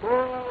ခေါ်ကြတာ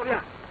ပေါ့ဗျ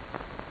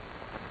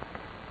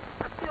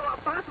အပြောအ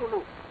ပါဆို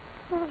လို့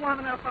ဘုရား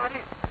မနာပါ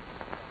တဲ့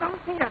တောင်း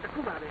စီရတခု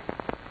ပါပဲ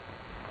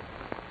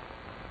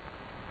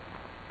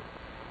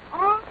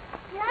အော်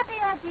ရ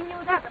တဲ့ဒီ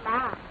ညိုတတ်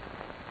လား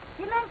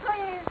ဒီလိုဆို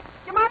ရင်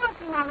ကျမတို့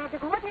စီမှာလည်းတ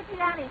ကောတိတ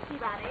ရားလေးရှိ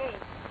ပါတယ်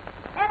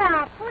အဲ့ဒါ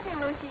ဖူးတင်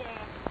လို့ရှိရ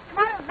င်ကျမ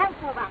တို့လိုက်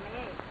ဖို့ပါမ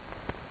ယ်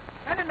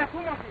အဲ့ဒါနဲ့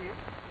ဖူးလို့ရှိရင်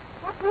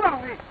ဖူးအော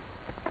င်လေ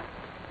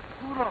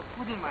ဖူးတော့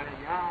ဖူးတင်ပါလေ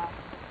ဗျာ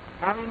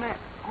ဒါပေမဲ့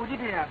ကိုကြီး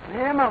တွေက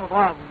ဘဲမှမ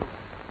သွားဘူးလို့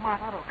မှား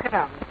တော့ခက်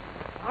တာပဲ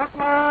ဟာ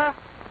ကွာ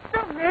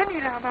တော့နေနေ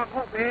တာမှ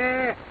ဟုတ်ပဲ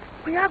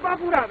ဘုရားသွား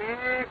ဘူးတာပဲ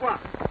ကွာ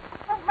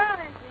ဟုတ်ပါ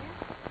တယ်ရှင်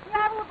ဘု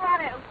ရားဘူးသွား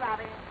တဲ့ဥစ္စာ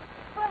ပဲ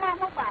ဆိုမှမ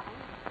ဟုတ်ပါ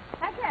ဘူး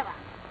လိုက်ခဲ့ပါ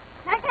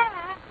လိုက်ခဲ့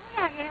ပါည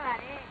ခဲ့ပါ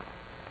လေ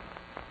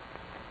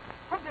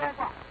ဟုတ်တယ်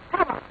ကွာ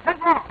ထားပါလက်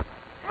ကွာ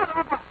ထား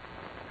တော့ကွာ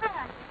ဟုတ်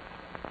ပါရှင်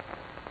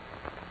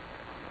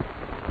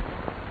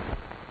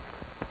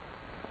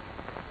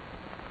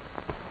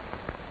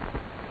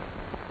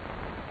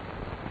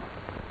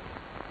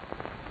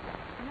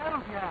ည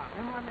တော့ဗျာဘ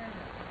ယ်မှာလဲ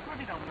တွေ့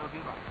တယ်တော့မလုပ်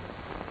သေးပါ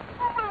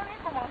ဟုတ်ပါလေ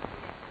ကော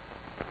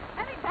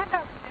အဲ့ဒီဓာတ်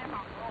တော့ဒီ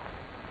မှာပေါ့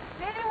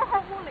ဒီလိုမဟု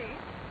တ်ဘူးလေ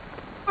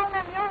ဆောင်း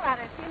နဲ့ပြောလာ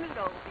တဲ့ရှင်းလို့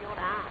တော့ပြော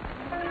တာ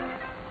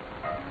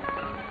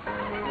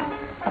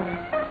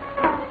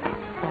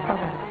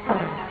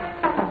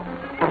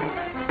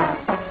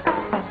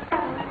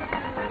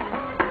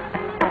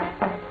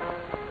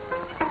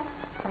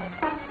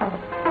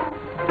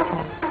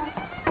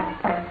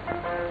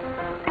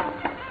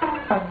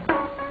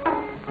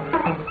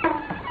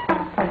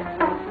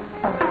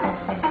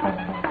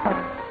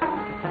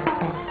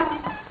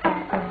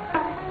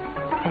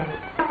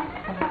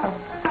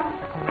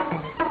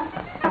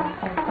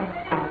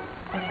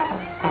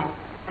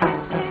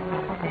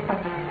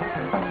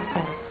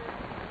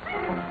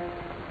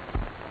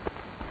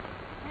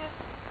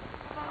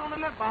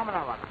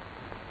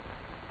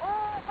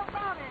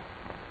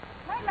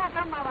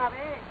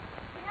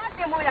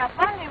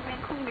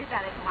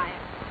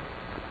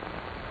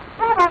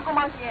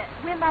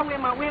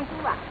ဝင်ကူ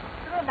ပါ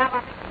သူတို့လာပါ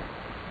ပြီ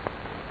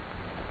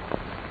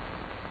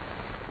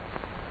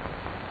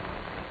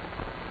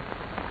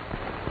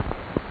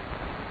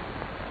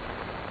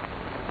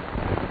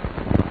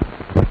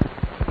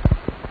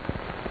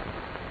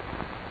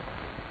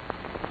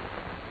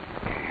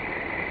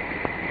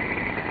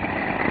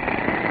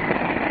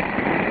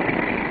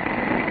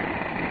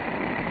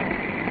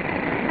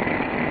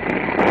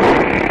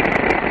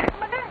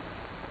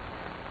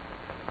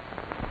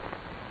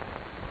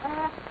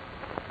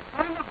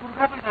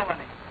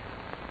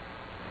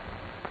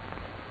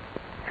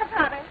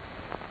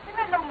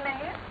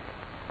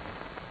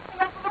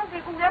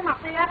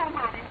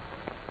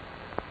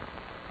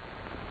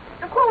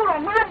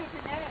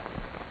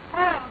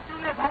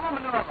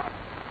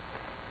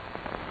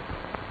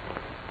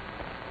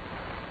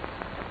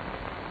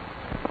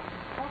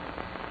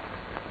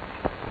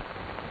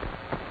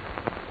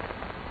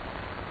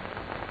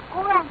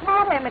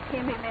မထ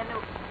င်မိမယ်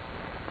လို့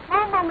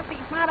မမသိ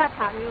မှားတာ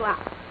ထားမျိုးอ่ะ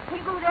ဒီ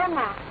ကူထဲ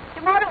မှာကျ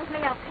မတို့နှ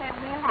စ်ယောက်ထဲ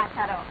မင်းလာချ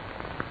တော့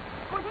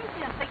ကိုကြီး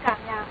ပြန်စိတ်က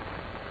များ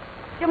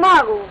ကျမ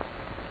ကို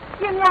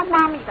ပြင်းများ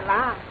မှားမိသ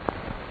လား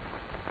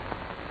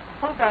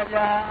ဟုတ်တာ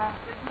ဗျာ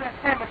ဒီကူ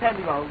ထဲမထက်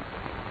နေပါဘူး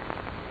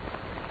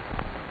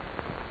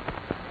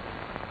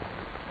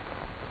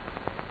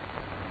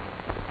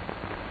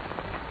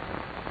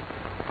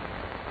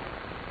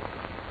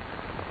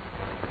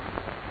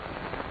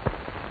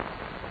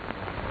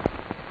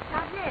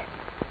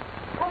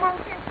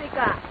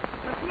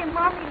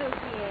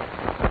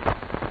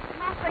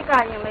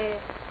ရင်လေ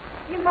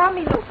ဒီမ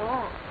မီလို့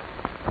ပေါ့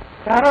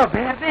ဒါတော့ဘ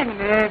ယ်သိမ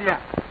လဲဗျဟုတ်ပါလေရှင်ကျမတို့နှစ်ယောက်ထဲဝင်လာတာတော့ကို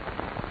ကြီးရှင်စိတ်ကများကျမကို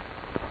ပြင်းများ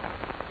မှားမိ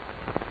သလားဟု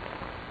တ်တာဗျာဒီကူထဲ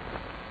မထက်နေပါဘူး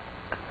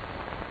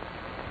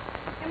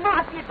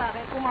么记吧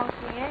呗，公毛线，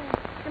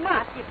什么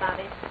记吧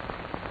呗，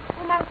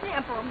公毛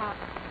线不嘛，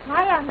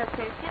俺呀那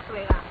才7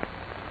岁了，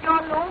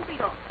要弄不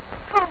了，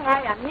看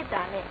俺呀没得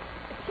呢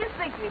，7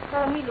岁就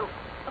过米了，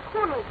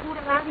过了过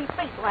了俺的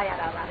背多呀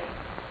了吧嘞，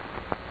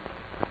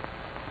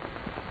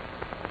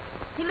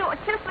你了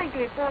7岁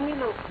就过米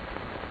了，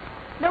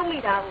弄没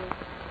得。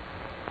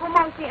公毛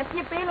线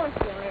一背了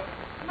行嘞，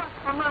那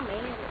他妈没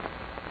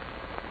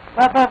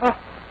了。爸，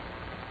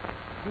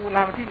我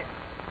哪个听呢？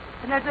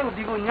现在这个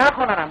地方你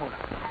考哪门了？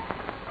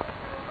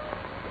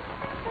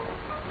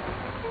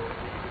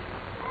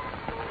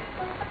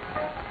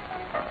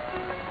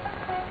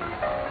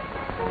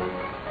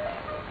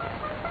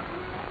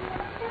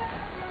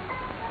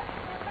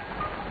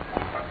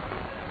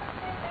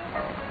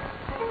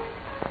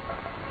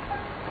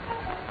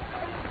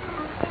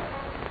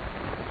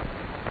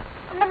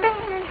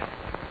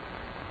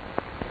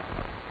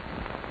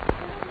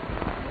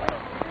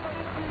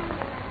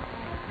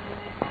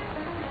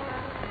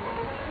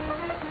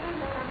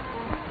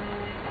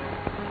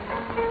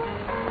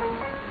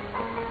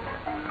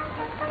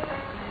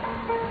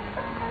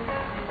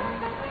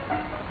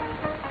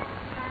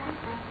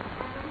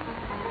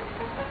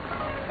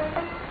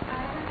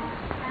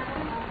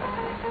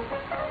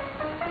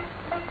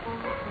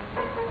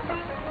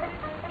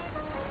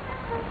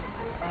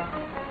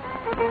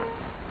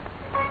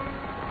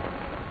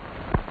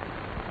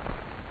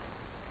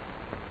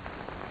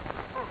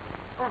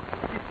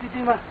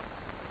弟们，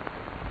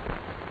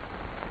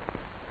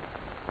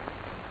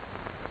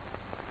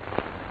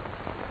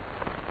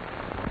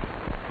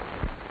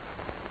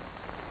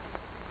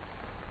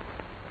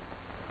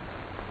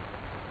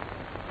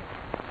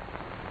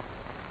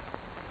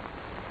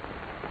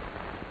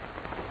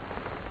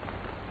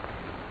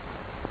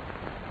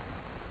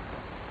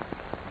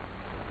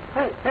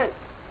嘿，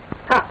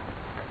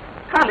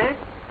看嘞，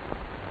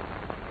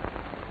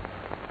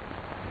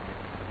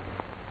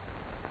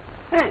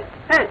嘿，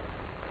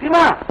弟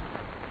们。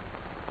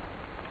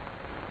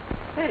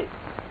嘿，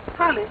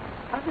看嘞，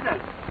还是这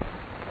里。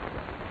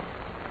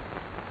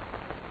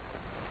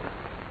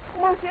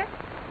公毛线，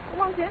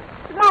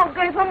让我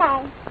给他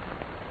忙。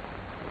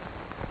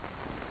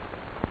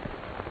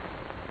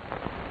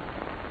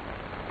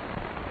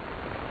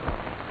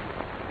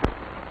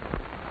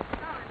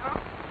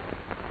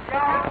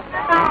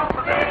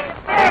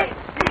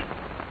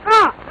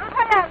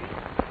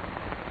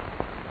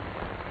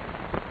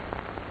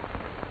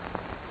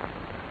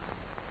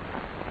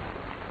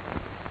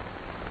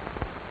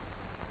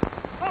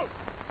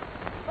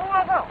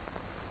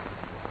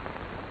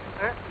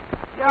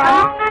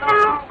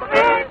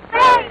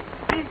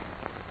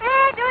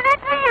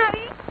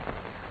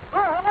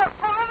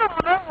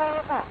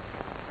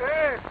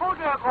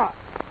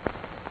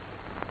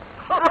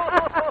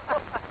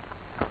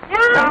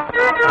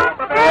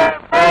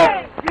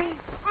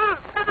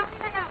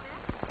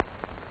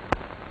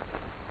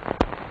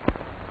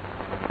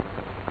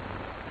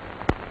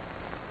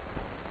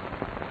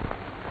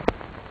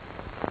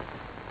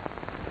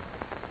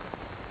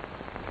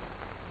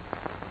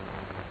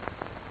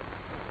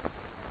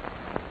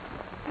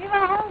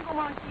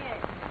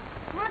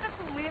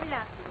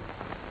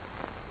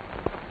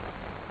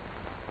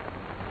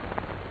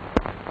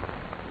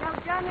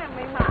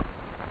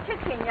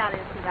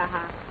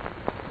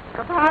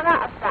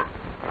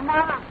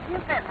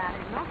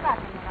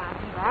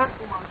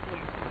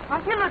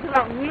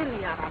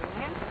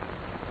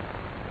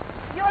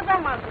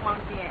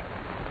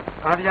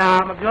阿爹，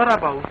没表达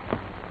吧？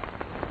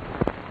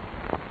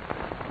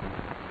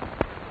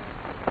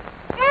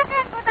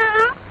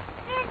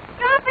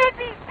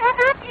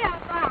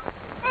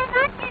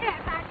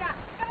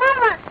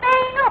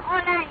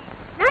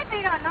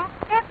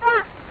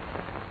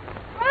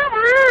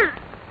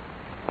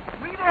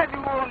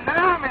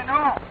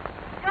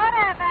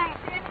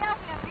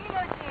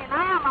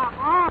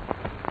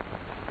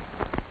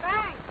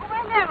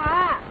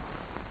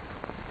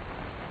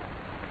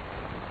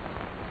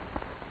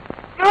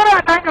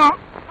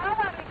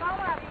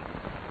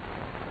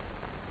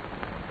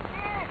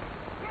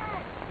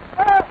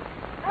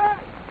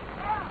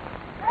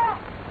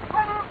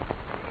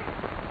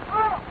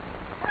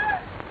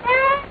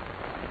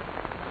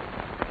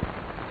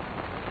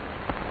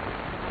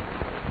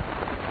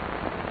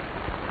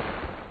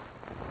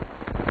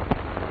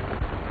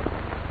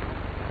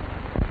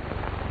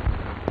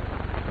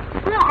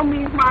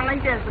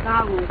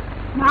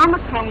妈妈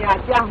看呀，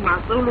家嘛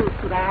走路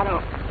出来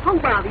了，很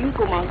大的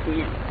公毛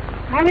线，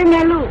还没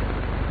买路，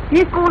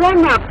你过来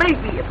嘛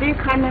baby，别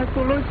看那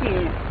走路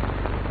线，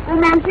公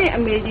毛线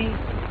没的，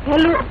还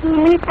路不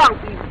没到的，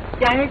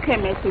家里看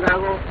没出来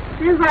哦，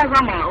现在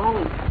干嘛哦？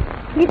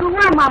你个娃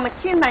妈妈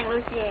去买路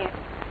线，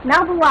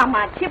那不娃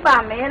妈去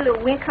把买路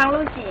问看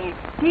路线，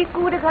你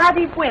过的家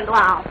的不多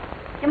少，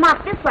这嘛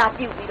别耍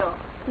丢的了，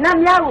那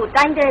家伙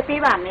单在别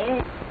把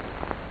买，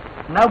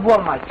那不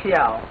嘛去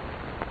啊？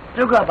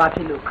这个把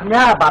皮路，看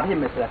伢把皮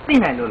没事，对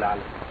面路来了。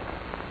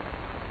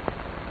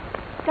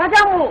家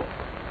家母，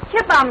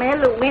去把买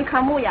路问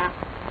看木呀，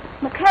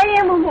没开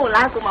眼木木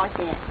拉公毛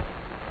线。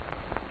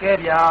ကဲ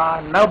ဗျာ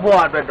နောက်ဘဝ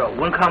အတွက်တော့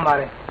ဝန်ခံပါ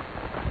တယ်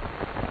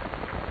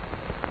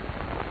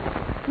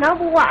နောက်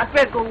ဘဝအတွ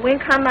က်ကိုဝန်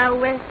ခံတာ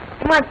ဝဲ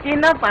ဒီမှာကျင်း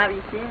တော့ပါပြီ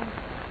ရှင်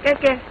ကဲ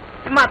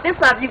ဒီမှာသစ္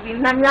စာပြုပြီး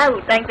နှမ်းများ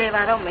ကိုတိုင်တယ်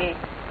ပါတော့မယ်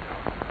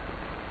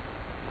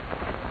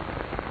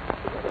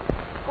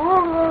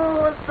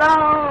အိုးဆော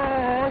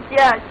င်ကြ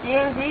ရှ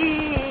င်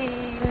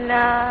ကြီး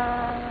နာ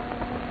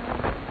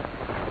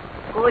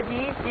ကို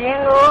ကြီးရှင်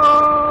ကို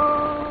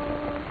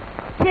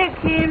ချစ်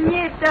ခင်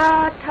မေတ္တာ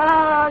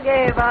ထား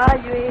ခဲ့ပါ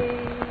၍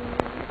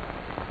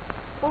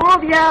ပိုး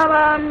ပြ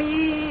ပါမီ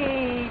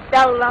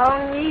တောက်လော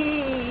င်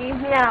ကြီး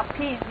မြ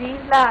ဖိစီ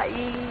လာ၏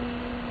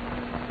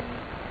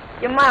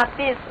ကျမသ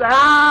စ္စာ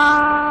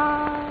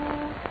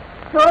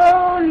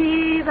သို့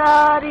လီသာ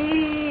ရီ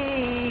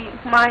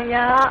မှန်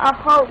ရာအ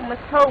ဟုတ်မ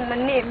ဆုံးမ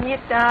နစ်မေ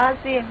တ္တာ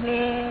စိနှ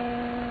င့်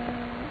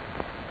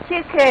ချ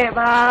စ်ခဲ့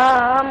ပါ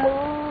မူ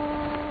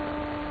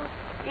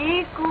ဤ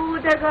ကူ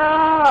တ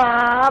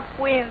ကား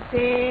ပွင့်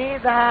သေး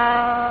သာ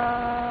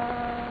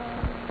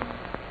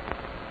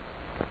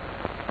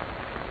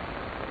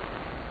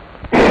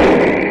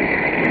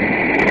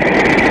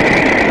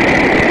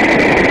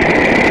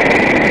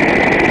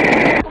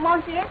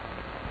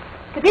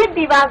ကတိ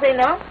တီးပါစေ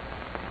နော်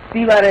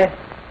တီးပါတယ်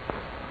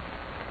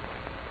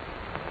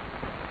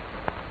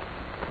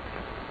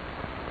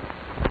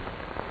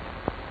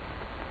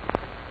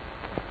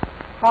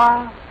ဟာ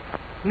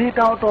နေ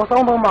တော်တော်ဆော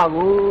င်တော့မှာ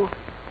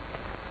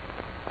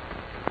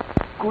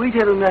ကိုကြီး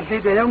ချေတို့များလှေ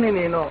ပြရောက်နေ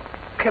တော့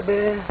ခက်ပဲ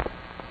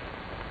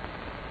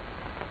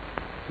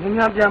မြ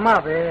င်ပြန်မှ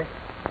ပဲ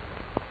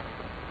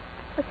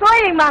အစိုး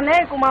ရိမ်ပါ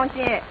နဲ့ကိုမောင်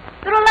ရှင်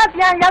သူတို့လည်း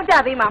ပြန်ရောက်ကြ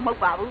သေးမှာမဟုတ်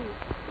ပါဘူး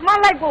ဒီမှ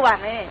လိုက်ပို့ပါ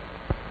မယ်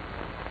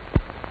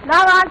လာ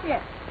ပါရှ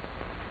င်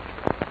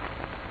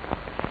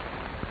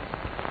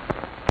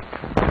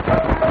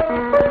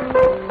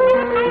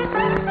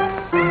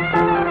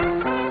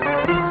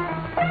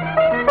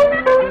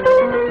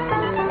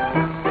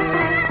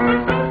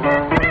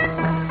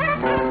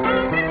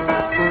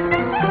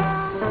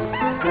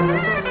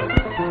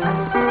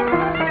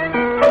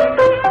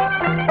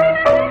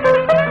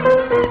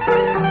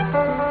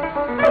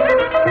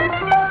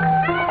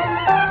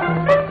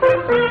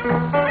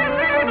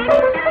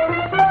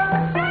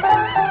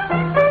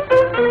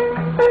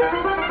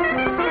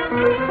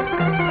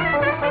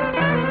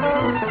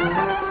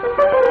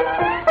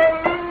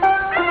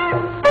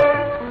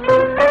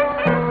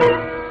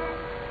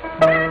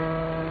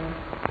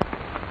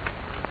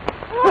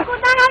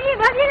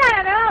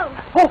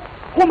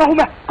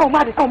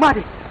ကောင်မ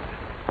တွေ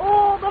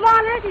အိုးဘာ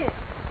လဲကြီး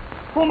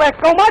ဟိုမဲ့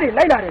ကောင်မတွေ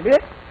လိုက်လာတယ်လေ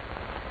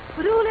ဘ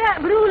လူး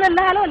လဲ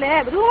လာလို့လေ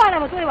ဘလူးမှလ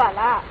ည်းမတွေ့ပါ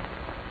လား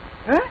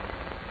ဟမ်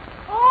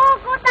အိုး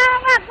ကိုတောင်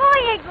ကကို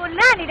ယ့်ရိတ်ကို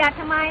လာနေတာထ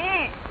မ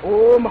ရဲ့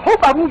အိုးမဟုတ်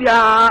ပါဘူးဗျာ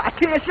အထ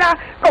င်ရှား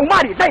ကောင်မ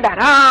တွေလိုက်လာ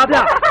တာ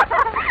ဗျာ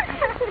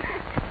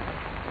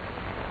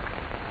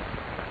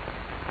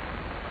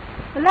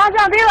မလာကြ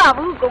သေးပါ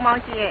ဘူးကိုမောင်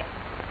ရှိရဲ့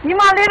ညီ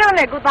မလေးတို့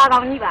နဲ့ကိုသားကော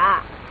င်ကြီးပါ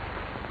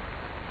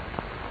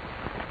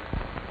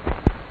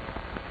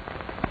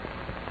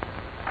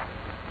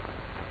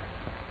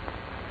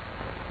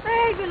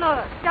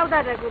ကြောက်တ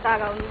တ်တယ်ကိုသား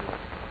ကောင်ကြီး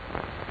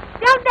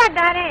ကြောက်တတ်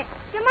တာတဲ့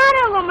ကျမ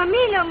တို့ကမ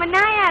မိလို့မ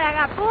နားရတာက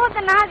ပိုးသ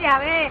နာကြ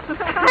ပဲ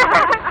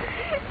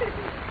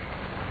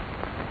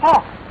ဟော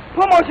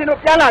ဘုံမောင်ရှင်တို့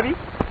ပြန်လာပြီ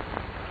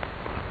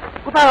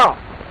ကိုသားကောင်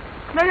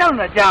နှစ်ယောက်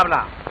နဲ့ကြားပ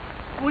လား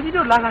ကိုကြီး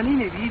တို့လာလာနေ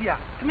ပြီဗျ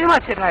သမင်းမ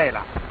ချက်ထားရဲ့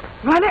လား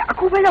ငါလည်းအ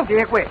ခုပဲရောက်တ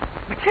ယ်ကွ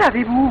မချက်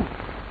သေးဘူး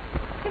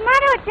ကျမ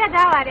တို့ချက်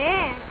ထားပါတ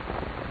ယ်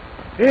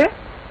ဟင်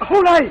ဟု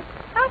တ်လား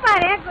ဟုတ်ပါ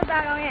တယ်ကို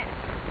သားကောင်ရဲ့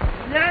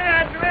ရရ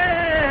တွဲ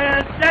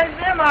စိုက်စ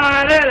င်းမာ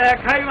တဲ့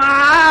ခိုင်မာ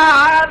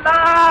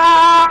သာ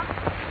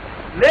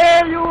လေ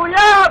ယူရ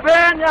ဖေ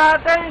ညာ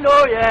တိန်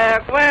တို့ရဲ့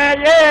ကွယ်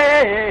ရေး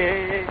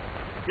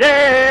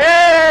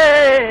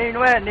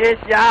ရွယ်နေ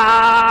ရှာ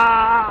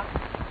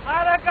အ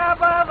ရက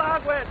ဘာဘာ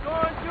ကွယ်တွ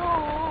န်းကျူ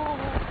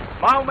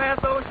မောင်မဲ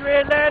သုံးရွှေ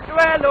လဲ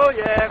တွဲလို့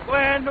ရဲ့ကွ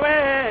ယ်တွဲ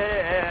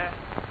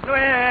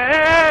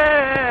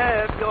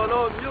ပြော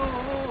လို့မြူ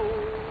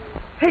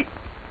ဟေး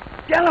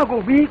ပြန်တော့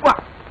ကိုပြီးကွာ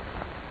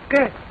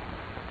ကဲ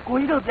ကို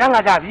ကြီးတို့ပြန်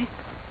လာကြပြီ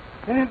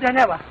နင်းပြန်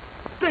ကြပါ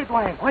တွေ့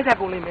သွားရင်ခွဲချက်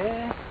ကုန်လိမ့်မယ်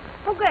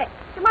ဟုတ်ကဲ့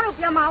ကျမတို့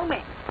ပြန်မအောင်မ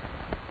ယ်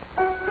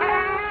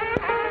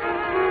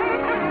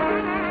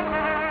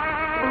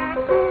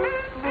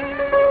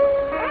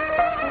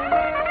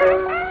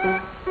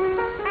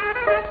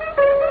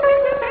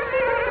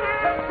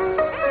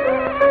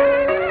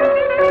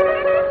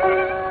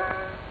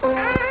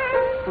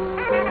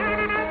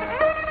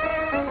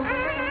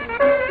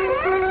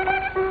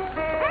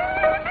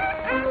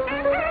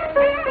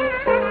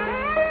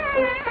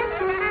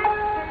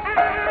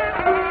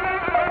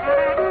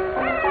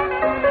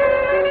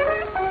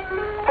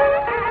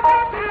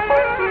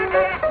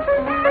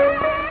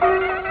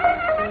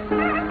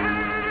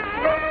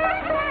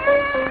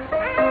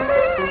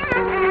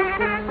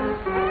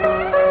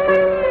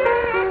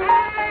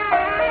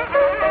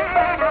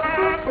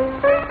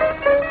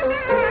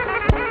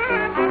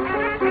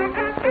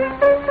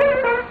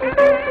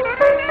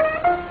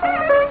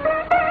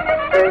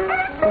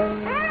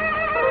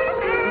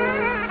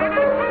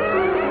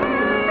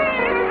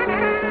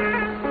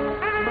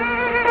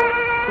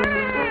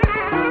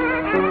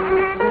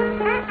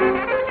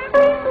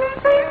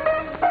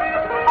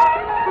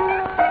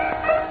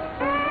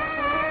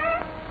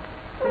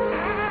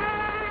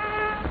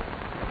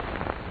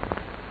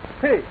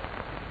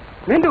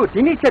တို့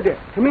ဒီနေ့ချက်တဲ့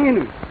သမင်း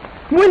တွေ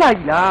မွေးလာ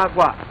ကြီးလား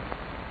ကွာ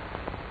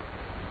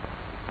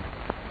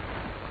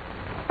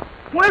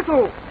မွေး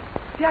ဆို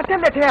ဆရာတက်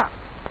လက်ထဲက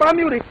ပန်း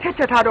မျိုးတွေထက်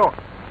ချက်ထားတော့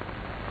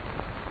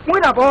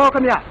မွေးတာပေါ့ခ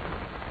င်ဗျ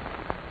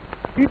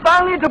ဒီပ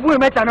န်းလေးတစ်ပွင့်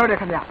ပဲကြံတော့တယ်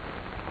ခင်ဗျ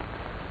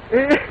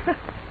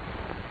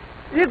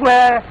အေးကွ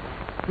ယ်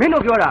မင်း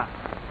တို့ပြောတာ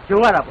ယုံ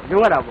ရတာပေါ့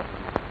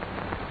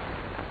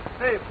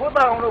ဟေးဖိုး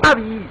တောင်လို့ပါ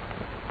ပြီ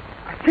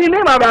အရှင်နေ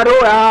မှာပါ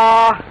တော့ဟာ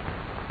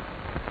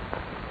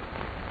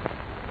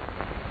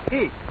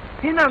ဟေး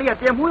ခင်းနာလေးက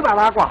ပြန်မွေးပါ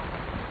လားကွာ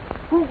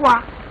ခုကွာ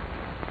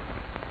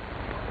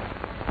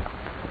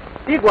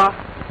ဒီကွာ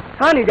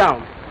ထားနေကြအောင်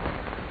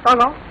တောင်း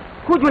ကောင်း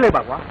ခုကျွေးလိုက်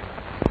ပါကွာ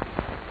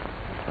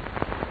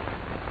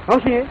ဟော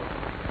ရှင်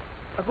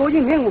အကို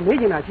ကြီးငင်းကိုမေး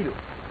ချင်တာရှိလို့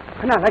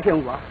ခဏလိုက်ခဲ့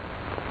ဦးကွာ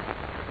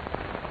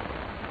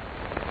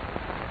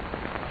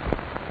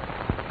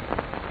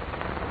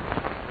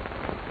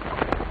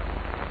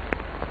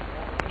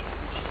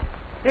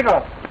ဒီကော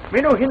င်မ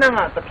င်းတို့ဟင်းနှန်းက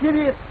တဖြည်းဖြ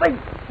ည်းသိပ်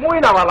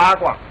မွေးလာပါလား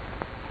ကွာ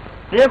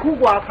ဒီခု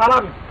ကွာထားလာ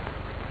ပြီ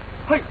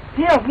ဟိတ်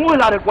ဒီကမွေး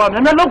လာတယ်ကွာန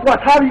ည်းနည်းလောက်ကွာ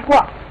ထားပြီ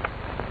ကွာ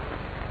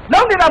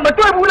လောက်နေတာမ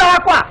တွေ့ဘူး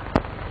လားကွာ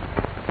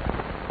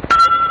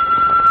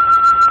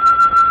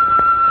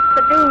သ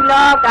တု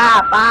လောက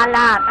ပါ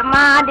လာသ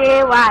မာဒေ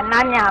ဝန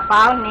တ်မြတ်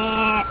ပေါင်းနှ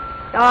င့်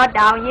တော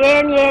တောင်ရေ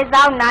မြေ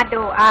သောနတ်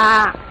တို့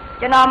အား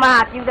ကျွန်တော်မှ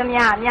ပြုသ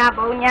မျှမြတ်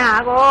ပုံညာ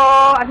ကို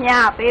အမြ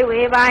ပေး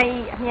ဝေပါ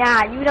၏အမြ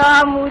ယူ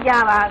တော်မူကြ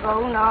ပါကု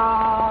န်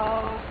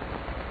တော်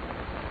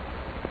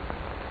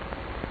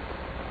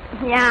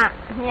မြတ်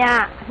မြ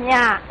တ်မြ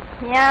တ်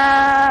မြတ်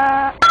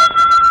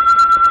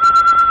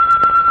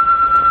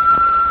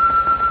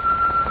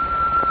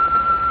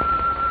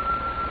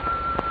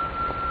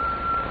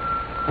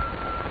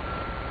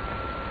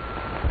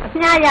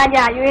မြတ်ရကြ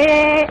၍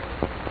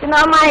ကျွန်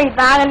တော်မိုက်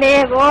သားက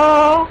လေးကို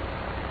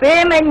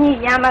ဘေးမညိ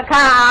ရမခ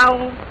အောင်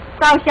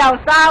စောက်ရှောက်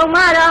ဆောင်မ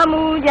တော်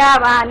မူကြ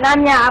ပါနတ်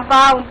မြတ်အ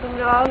ပေါင်းသူ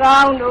တော်ကော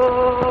င်း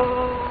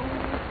တို့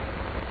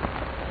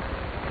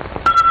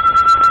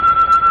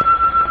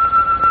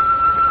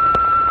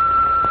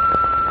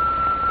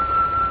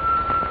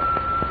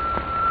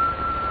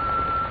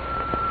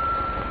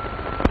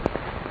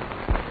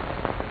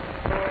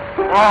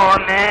ဟော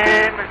လေ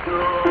မ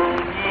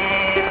စိုး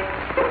ကြီး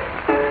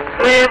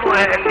သွေး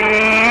ပွေလီ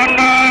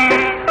လီ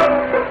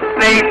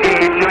စိတ်တွေ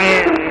လွ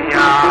င်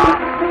ရာ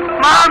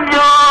မ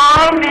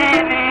မျိုးမီ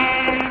လီ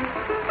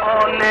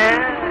ဟောလေ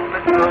မ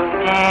စိုး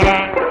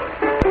ကြီး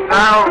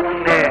ကောင်း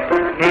တဲ့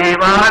နေ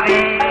ပါသ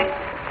ည်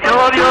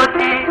ပြိုပြို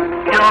တီ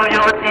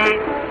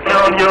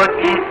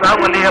စောင်း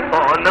မလေး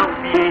ပေါ်လို့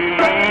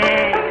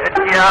ပြီးအ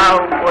ကြော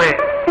င်းွယ်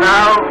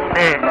ကောင်း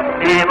တဲ့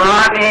နေပါ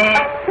သည်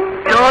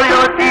ပြို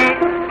ပြိုတီ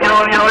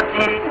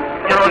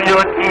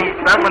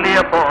စောင်းမ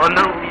လေးပေါ်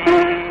လို့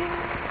ပြီး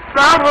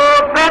သာဘော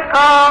ပက်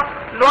ခါ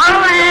လွမ်း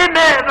ရည်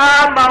နဲ့ငါ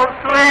မောက်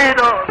ဆွေး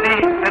တော့ဒီ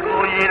အ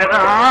ကိုရည်တ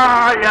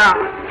ကားရ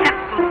ချစ်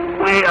သူ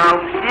ဝေအော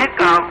င်ရှိ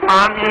ကပါ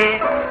မည်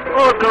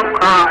ဘုဒ္ဓ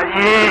ခါ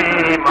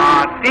ရေးမှာ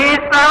ဒီ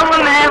သာမ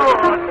လေးကို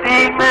ဒီ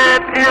မဲ့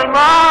ပြင်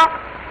ပါ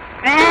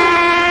ဒီ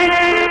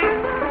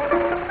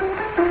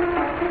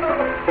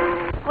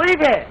ကိုကြီး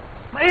က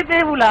မအေး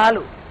သေးဘူးလား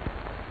လို့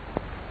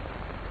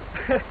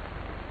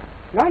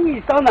ငါ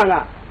ကြီးစောင်းတာက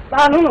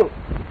တာလုံးလို့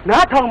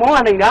နားထောင်မောင်း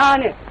နေတာ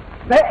နဲ့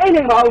ဘယ်အိတ်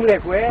နေမအောင်လဲ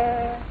ကွယ်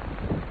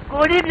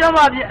ကိုကြီးပြော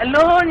မှပြအ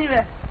လုံးကြီး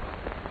ပဲ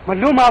မ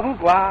လွန်ပါဘူး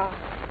ကွာ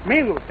မ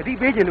င်းကိုတတိ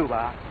ပေးခြင်းလို့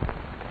ပါ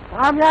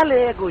ဘာများလဲ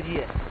ကိုကြီး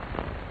ရဲ့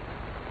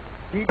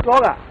ဒီ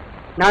တော့က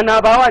နာနာ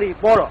ဘာဝတွေ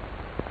ပေါ်တော့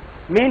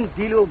မင်း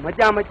ဒီလိုမ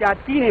ကြ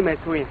တီးနေမယ်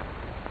ဆိုရင်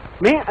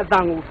မင်းအတ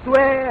န်ကို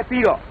တွဲ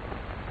ပြီးတော့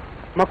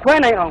မခွဲ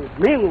နိုင်အောင်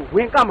မင်းကိုဝ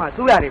င်ကမှ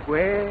စိုးရတယ်ကွ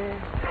ယ်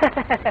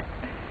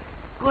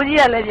ကိုကြီး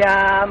ကလည်းဗျာ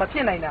မဖြ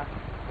စ်နိုင်တာ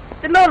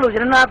ကျွန်တော်လိုရ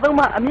တနာသုံး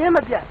ပါအမြဲမ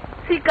ပြတ်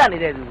စိတ်ကနေ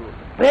တဲ့သူကို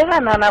ဘယ်က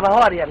နာနာဘာဝ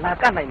တွေကလာ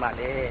ကတ်နိုင်ပါ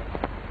လဲ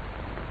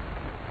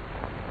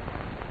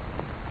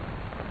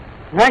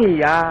ငါညီ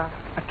ယာ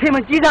အထင်မ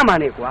ကြီးသားမှ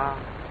နဲ့ကွာ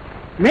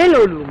မင်း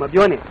လိုလူမ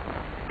ပြောနဲ့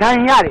ဒဏ်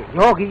ရတယ်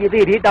ယောဂီအ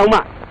သေးတွေတောင်းမှ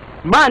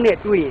မနဲ့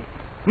တွေ့ရင်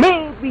မ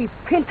င်းပြီး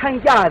ဖင်ထိုင်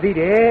ကြသေး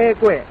တယ်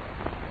ကွ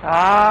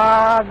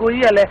ကို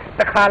ကြီးကလည်း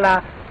တခါလာ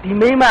ဒီ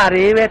မိမ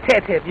တွေပဲ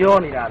ထဲ့ပြော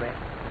နေတာပဲ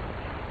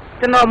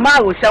ကျွန်တော်မ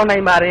ကိုရှောင်နို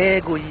င်ပါတယ်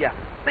ကိုကြီးက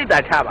စိတ်သာ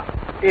ချပါ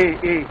အေး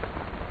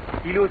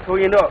ဒီလိုဆို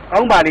ရင်တော့ကော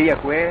င်းပါလေရဲ့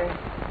ကွယ်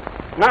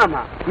ငါမှ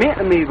မင်း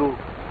အမေကို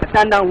အတ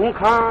န်တန်ဝန်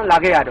ခံလာ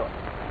ခဲ့ရတော့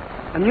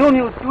အမျိုး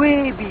မျိုး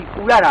တွေးပြီး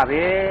ပူရတာ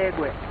ပဲ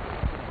ကွယ်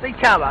စိတ်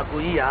ချပါကို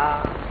ကြီးဟာ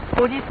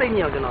ကိုကြီးစိတ်ည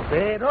စ်အောင်ကျွန်တော်ဘ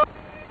ယ်တော့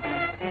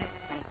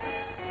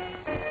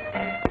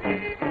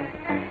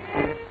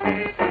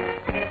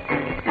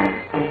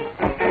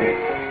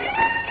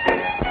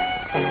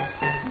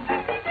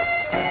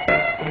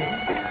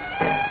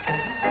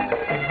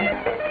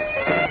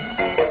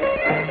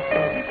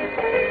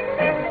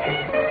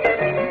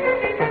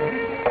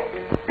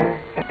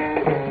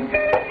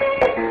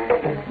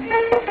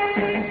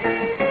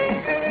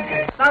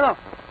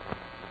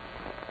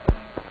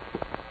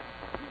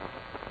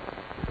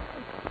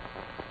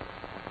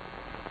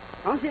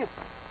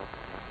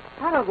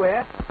ကွယ်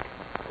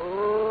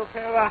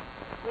ခဲပါ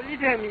ကိုကြီး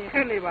တယ်မြင်ခ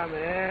က်နေပါမ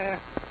ယ်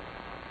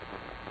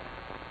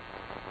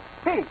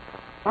嘿，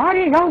哪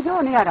里要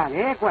求你呀？他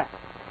来管，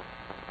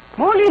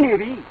莫里那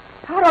边，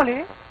他那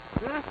里，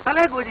他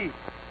来过去，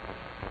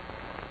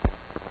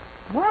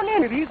莫里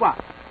那边管，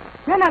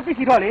现在自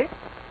己那里。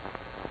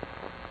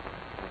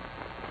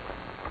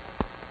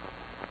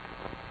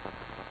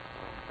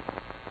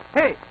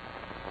嘿，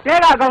这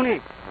个讲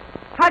呢，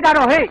他家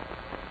说嘿，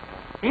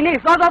今天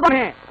早早过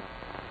来，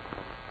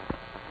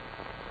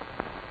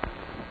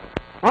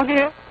王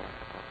姐，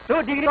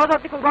这这个早早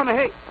这个关门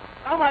嘿，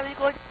老马这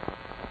个，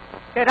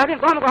给他边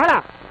关门关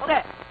了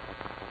 ，OK。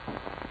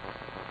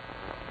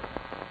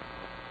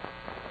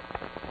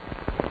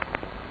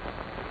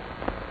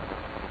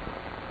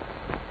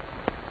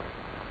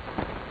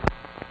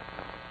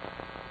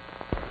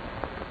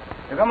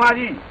这个嘛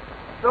的，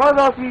早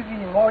早自己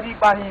毛的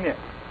把你呢。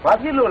ဘာ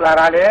ဖြစ်လို့လာ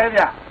တာလဲ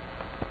ဗျ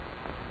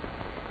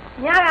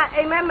ညက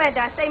အိမ်မက်မက်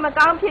တာစိတ်မ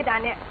ကောင်းဖြစ်တာ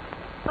နဲ့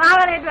သား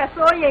ကလေးအတွက်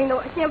စိုးရိမ်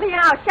လို့အရှင်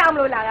ဖျားကိုရှောက်မ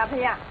လို့လာတာ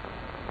ဖျား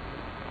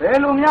ဘယ်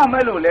လိုများ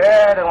မဲ့လို့လဲ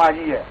ဓမ္မ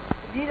ကြီးရဲ့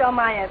ကြီးတော်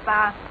မရဲ့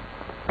သား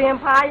ပင်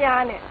ဖားရ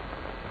နဲ့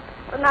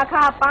တန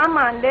ခါပန်း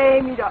မှန်လိ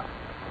မ့်ပြီးတော့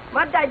မ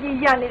တ်တက်ကြီး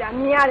ရနေတာ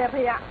မြင်ရတယ်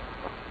ဖျား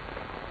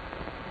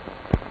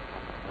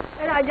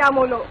အဲ့ဒါကြောင့်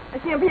မို့လို့အ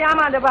ရှင်ဖျား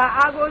မှတပါ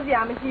အားကိုးစရာ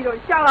မရှိလို့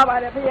ရှောက်ရပါ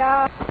တယ်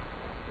ဖျား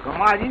က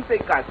မာကြီးစိ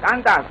တ်ကစ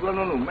မ်းတာဆွဲ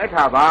လုံးလို့မဲ့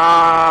ထားပါ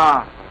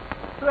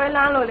ဆွဲလ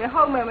န်းလို့လေ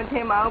ဟုတ်မယ်မထ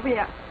င်ပါဘူးဖေ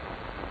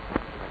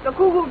။တ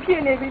ခုခုဖြ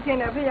စ်နေပြီထင်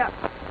တယ်ဖေ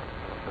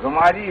။က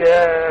မာကြီးရဲ့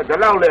ဒီ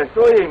လောက်လဲ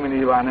စိုးရိမ်မ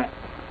နေပါနဲ့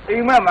။အိ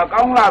မ်မက်မ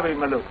ကောင်းလာပြီ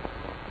မလို့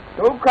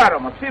ဒုက္ခ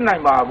တော့မဖြစ်နို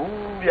င်ပါ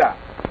ဘူးဗျ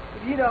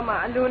။ဒီတော့မှ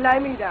အလိုလို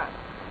က်မိတာ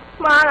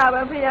မှားတာ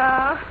ပဲဖေ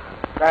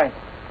။ကဲ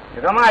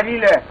ကမာ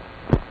ကြီးလဲ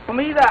သ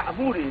မီးသားအ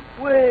မှုတွေ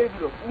တွေး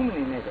ပြီးတော့ဦးမ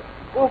နေနဲ့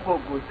တော့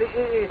ကိုစိတ်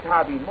အေး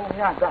ထားပြီးမုံ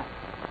ရသား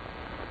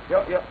။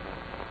ရော့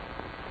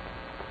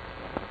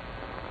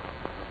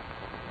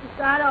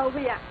စားတော့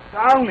ဖေရ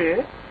ကောင်းလေ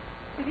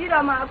ဒီ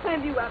တော့မှအခွင့်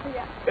ပြုပါဖေရ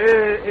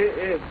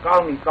အေးကော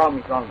င်းပြီဟေး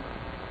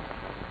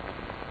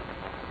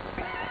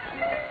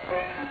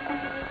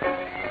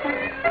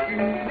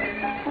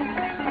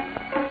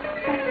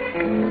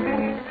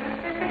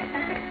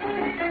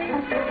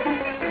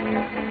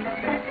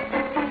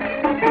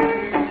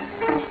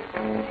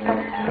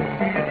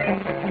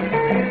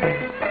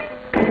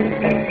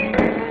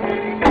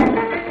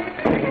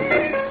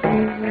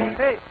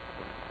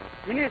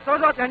ဒီနေ့စော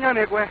စောကြမ်းကြမ်း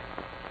နေကွယ်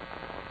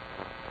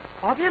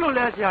ဘာဖြစ်လို့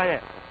လဲဆရာ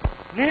ရဲ့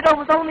နေတော့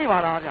မဆုံးနေပါ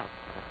လားဗျ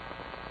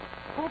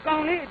ကိုကော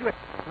င်လေးအတွက်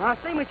ငါ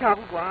စိတ်မချ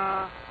ဘူးကွာ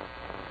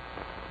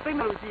စိတ်မ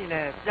လို့ရှိရင်လ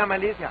ည်းပြန်မ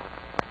လေးဆရာ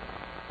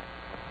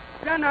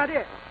ပြန်လာ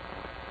တဲ့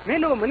မ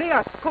င်းတို့မနေ့က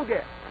ခုတ်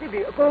တဲ့စစ်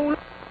တွေအကုန်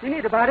ဒီ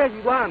နေ့တပါးတည်းယူ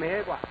သွားရမ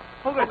ယ်ကွာ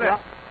ဟုတ်ကဲ့ဗျာ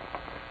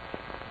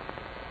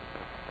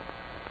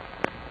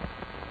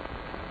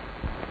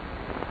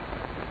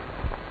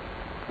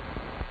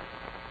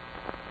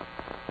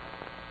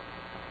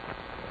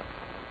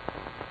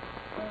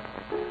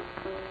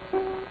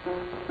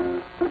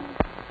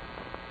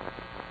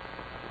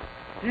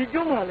ဒီ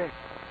ကျုံးမှာလဲ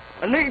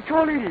အလေးအ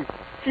ချောလေးကြီး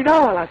ရှင်းသား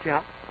ပါလားဆရာ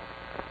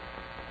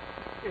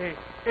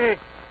အေး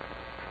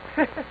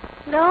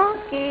လော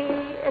ကီ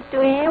အ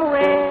တွင်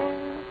ဝဲ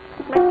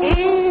မက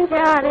င်းကြ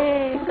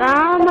တဲ့ကာ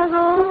မ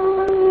ဂုဏ်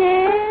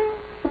နဲ့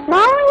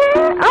မောင်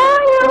ရဲ့အာ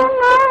ယုံ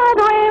ငါ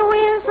တွေဝ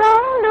င်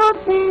ဆုံးလို့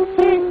ဖြစ်ချ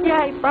စ်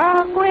ကြိုက်ပါ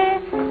ကွယ်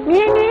မြ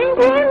င်နေ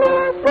ခြင်း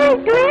နဲ့စိတ်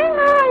တွင်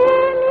ငါ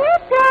ရဲ့မြ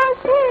တ်တာ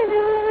ရှိ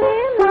သူ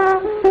လေးမှာ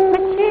မ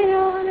ချစ်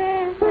တော့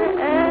တဲ့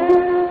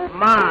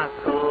မ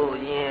ဆို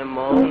ရင်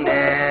မုန်းတ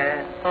ယ်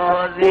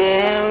တော်စ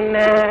င်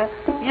နဲ့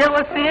ရု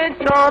ပ်စင်း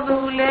ချောသူ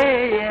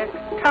လေးရဲ့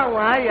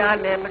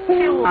1500နဲ့မချ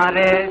စ်ပါ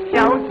နဲ့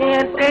ရှောင်းချ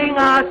င်းတိန်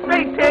ငါစိ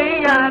တ်ထိန်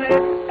ရတ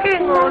ယ်ခ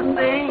င်ကို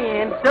သိရ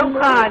င်ဒုက္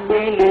ခ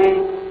ငြိမ်းလေ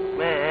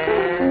မ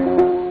ယ်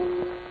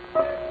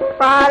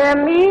ပါရ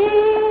မီ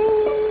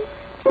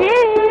ဖြ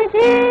ည့်ခြ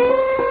င်း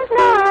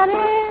လာ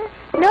တဲ့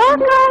လော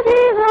က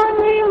ကြီးကို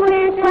ညီမွေ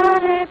ကြ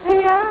တဲ့ဖ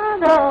ရာ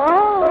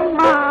တော်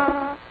မှာ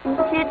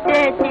ချစ်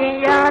တဲ့ခြင်း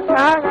ရ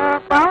ထားတာ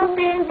ပေါင်းတ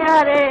င်ကြ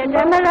တဲ့ဓ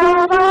မ္မလာ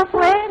ပါ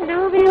ခွဲလူ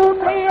ပြူ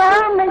ဖရာ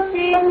မ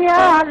ရှိ냐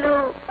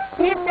လို့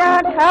မြတ်တာ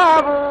ထား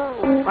ဖို့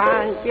ပ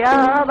န်ကြ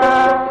ပါ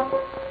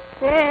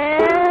စေ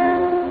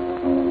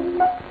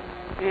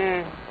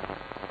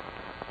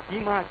ဒီ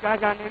မှာ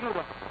ကြာနေလို့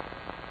တော့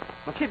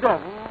မဖြစ်တော့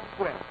ဘူး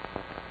ကွ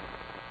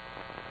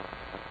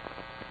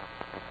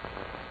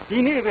ဒီ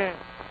နေ့ပဲ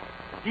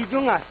ဒီကျွ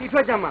န်းကစီထွ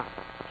က်ကြမှာ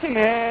ဖြစ်မ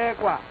ယ်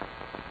ကွာ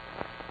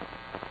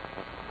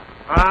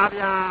ဟာ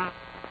ဗျာ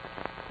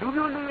လူ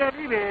ပြိုလူရည်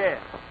ပြီပဲ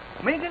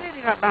မိန်းကလေး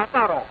တွေကလာ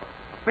တော့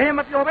ဘယ်မ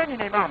ပျော်ပဲနေ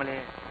နိုင်ပါမလဲ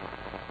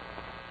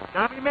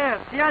ဒါပေမဲ့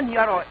ဆရာညီ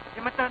ကတော့အ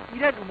မတန်တ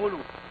ည်တဲ့လူမို့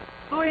လို့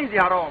စိုးရင်စ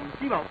ရာတော့မ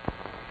ရှိပါဘူး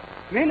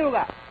မင်းတို့က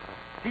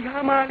ဒီ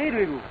ဟာမာလေး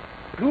တွေကို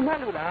လူမှတ်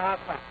လို့လား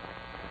ကွာ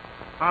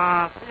ဟာ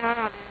ဆရာက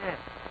လည်း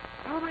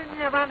လူမင်း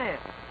မြတ်ပါနဲ့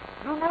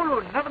လူမို့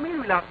လို့နတ်သမီး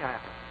တွေလားဆရာ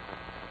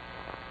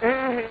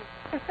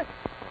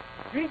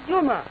ဒီကျွ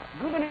န်းမှာ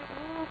လူမနေ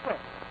ဘူးကွ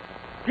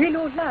ဒီ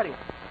လိုလှတ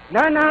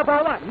ယ်နာဘာ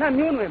ဝနတ်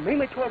မျိုးတွေမိ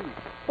မချောလို့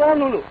ပေါ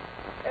လို့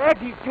အဲ့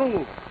ဒီကျွန်း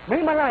ကိုမိ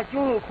မလား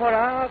ကျွန်းကိုခေါ်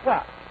တာကွ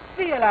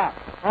သိရလား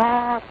ဟာ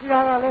ဆရာ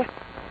ကလည်း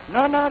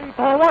နာရီ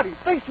ဘာဝတွေ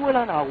သိဆွဲလ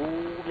န်းတာဟု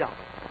တ်ဗျ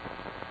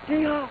ရှ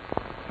င်ဟာ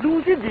လူ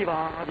စစ်ကြီးပါ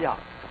ဗျ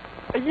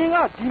အရင်က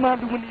ဒီမှာ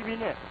လူမနေပြီ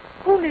နဲ့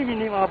ခုနေရင်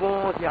နေမှာ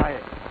ပေါ့ဆရာ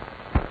ရဲ့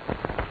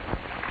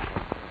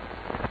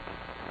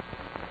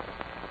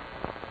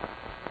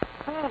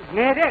င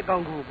ယ်တဲ့အကော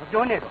င်ကိုမ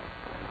ပြောနဲ့တော့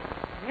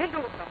မင်း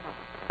တို့တော့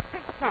စိ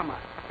တ်ဆမ်းမှာ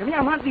ဓမြ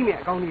မှသိမယ်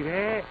အကောင်ကြီးပဲ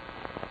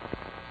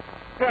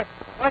ကဲ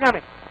သွားကြမ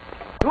ယ်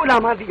တို့လာ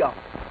မှသိအောင်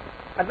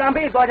အတန်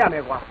ပေးသွားကြမ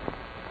ယ်ကွာ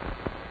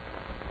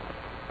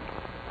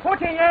ခိုး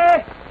ချင်ရေ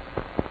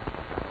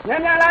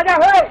ညံလာကြ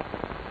ဟဲ့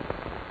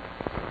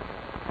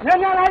ညံ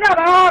လာကြ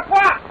ပါ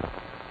ကွာ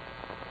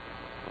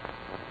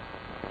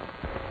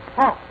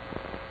ဟော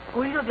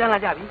ကိုကြီးတို့ပြန်လာ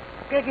ကြပြီ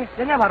ကဲ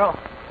ညံပါတော့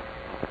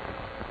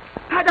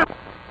ထား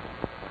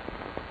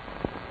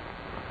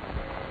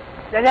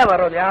ကြညံပါ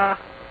တော့ဗျာ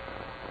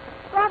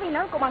သွားပြီ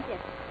နော်ကိုမရှင်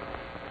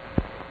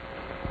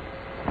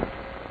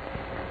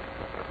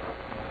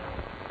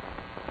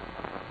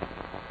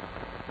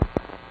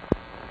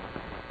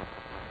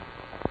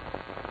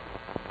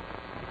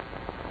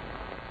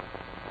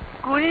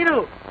ကိုကြီး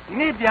တို့ဒီ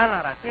နေ့ပြန်လာ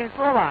တာသင်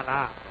စောပါ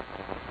လား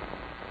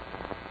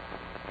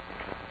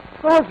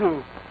စောစု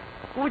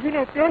ကိုကြီး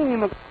နဲ့တင်းနေ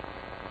မ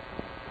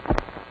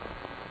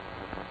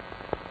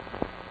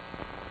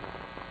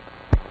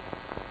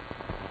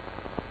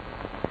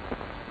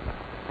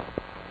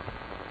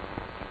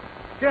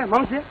ကဲမော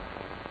င်ရှင်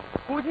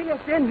ကိုကြီးနဲ့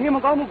တင်းနေမ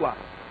ကောင်းဘူးကွာ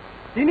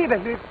ဒီနေ့ပဲ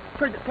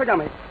ထွက်ကြ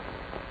မယ်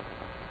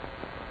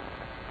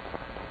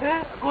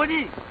ကို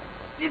ကြီး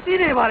ပစ္စည်း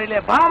တွေဘာတွေလဲ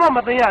ဘာမှမ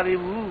သိရသေး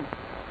ဘူး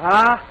ဟာ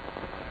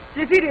ပ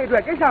စ္စည်းတွေအတွ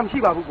က်ကိစ္စမရှိ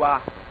ပါဘူးကွာ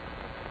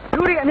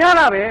လူတွေအများ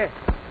လားပဲ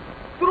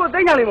သူတို့သိ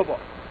ညာလိမ့်မ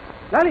ပေါ့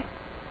လာလေ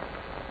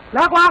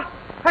လာကွာ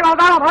ခိုင်အောင်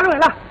သားတော့ဘာလို့လဲ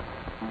လား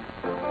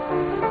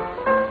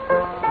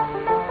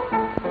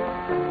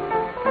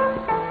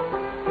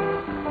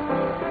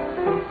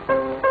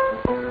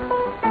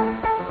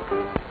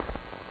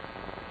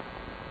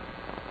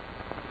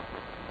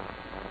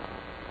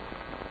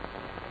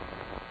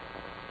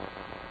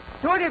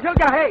တို့တွေဖြုတ်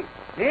ကြဟဲ့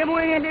နေမွေ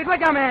ရင်နေထွက်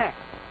ကြမယ်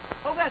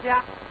ဟုတ်ကဲ့ဆရာ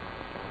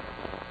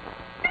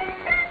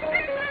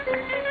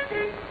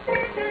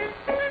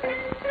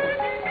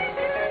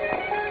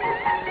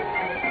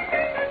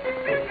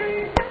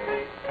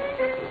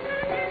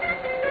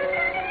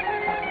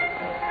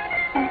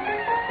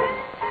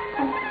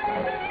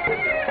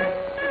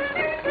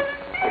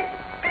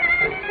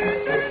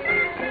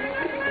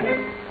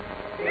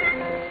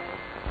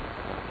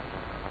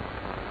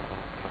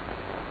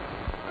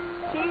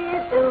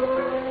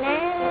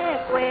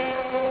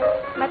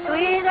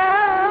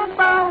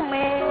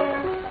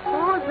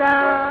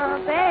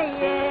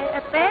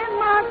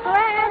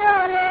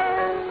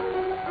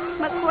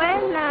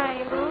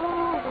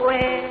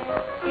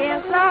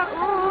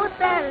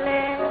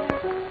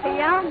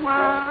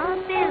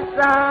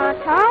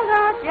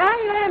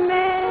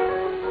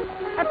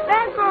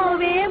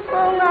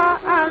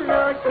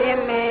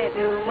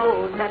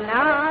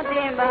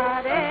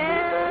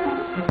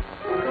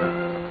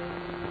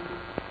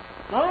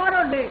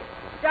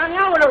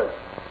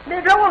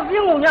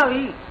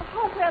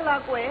ဟုတ်ကဲ့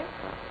လားကွယ်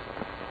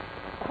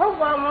ဟုတ်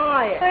ပါမ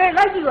ရဲ့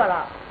လိုက်ကြည့်ပါ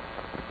လား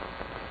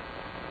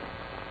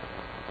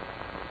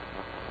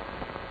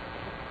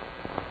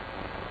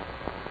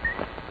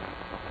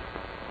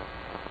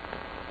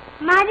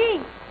မာ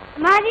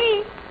ကြီး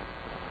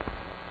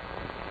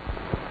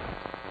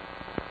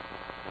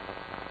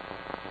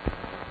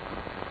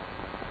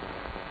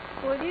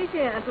ကိုကြီးရှ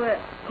င်အတွက်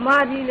အမ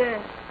ကြီးလဲ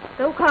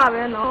ဒုက္ခ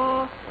ပဲနော်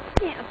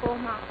ရှင်အပေါ်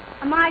မှာ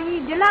အမ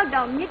ကြီးဒီလောက်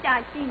တောင်မြစ်တာ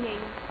ရှိနေ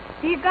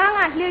ဒီကားက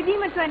လှေကြီး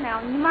မထွက်နိုင်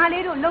အောင်ညီမ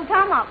လေးတို့လှုပ်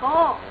ထားမှာ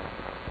ပေါ့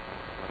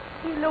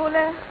ဒီလို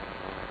လဲ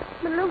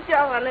မလှုပ်ကြ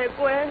ပါနဲ့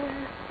ကွယ်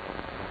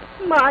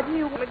အမ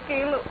ကြီးမက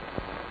င်းလို့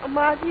အမ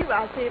ကြီးပါ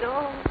စေ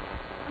တော့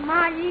အမ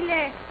ကြီး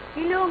လဲ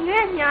ဒီလို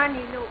ငဲ့ညာ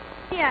နေလို့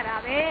ပြရတာ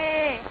ပဲ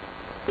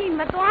ဒီမ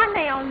သွား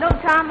နိုင်အောင်လှုပ်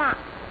ထားမှာ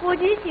ကို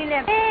ကြီးရှင်လဲ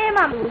အေး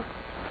မှ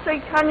စိ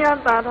တ်ချမ်း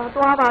သာတော့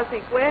သွားပါစေ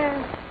ကွယ်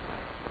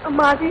အမ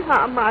ကြီးဟာ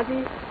အမ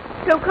ကြီး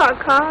ဒုက္ခ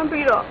ခံ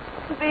ပြီးတော့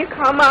သိ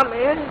ခံပါမ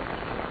ယ်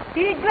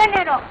ဒီအတွက်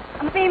နဲ့တော့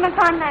အသေးမ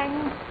ခံနိုင်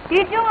ဘူးဒီ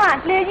ကျွန်း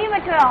ကလှေကြီးမ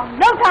ထွက်အောင်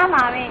လှုပ်ထား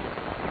မှာပဲ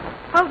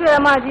ဟုတ်တယ်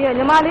အမကြီးက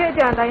ညီမလေးအ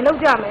ကြံတိုင်းလှုပ်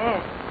ကြမယ်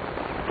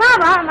ခါ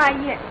ပါအမ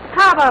ကြီး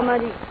ခါပါအမ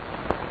ကြီး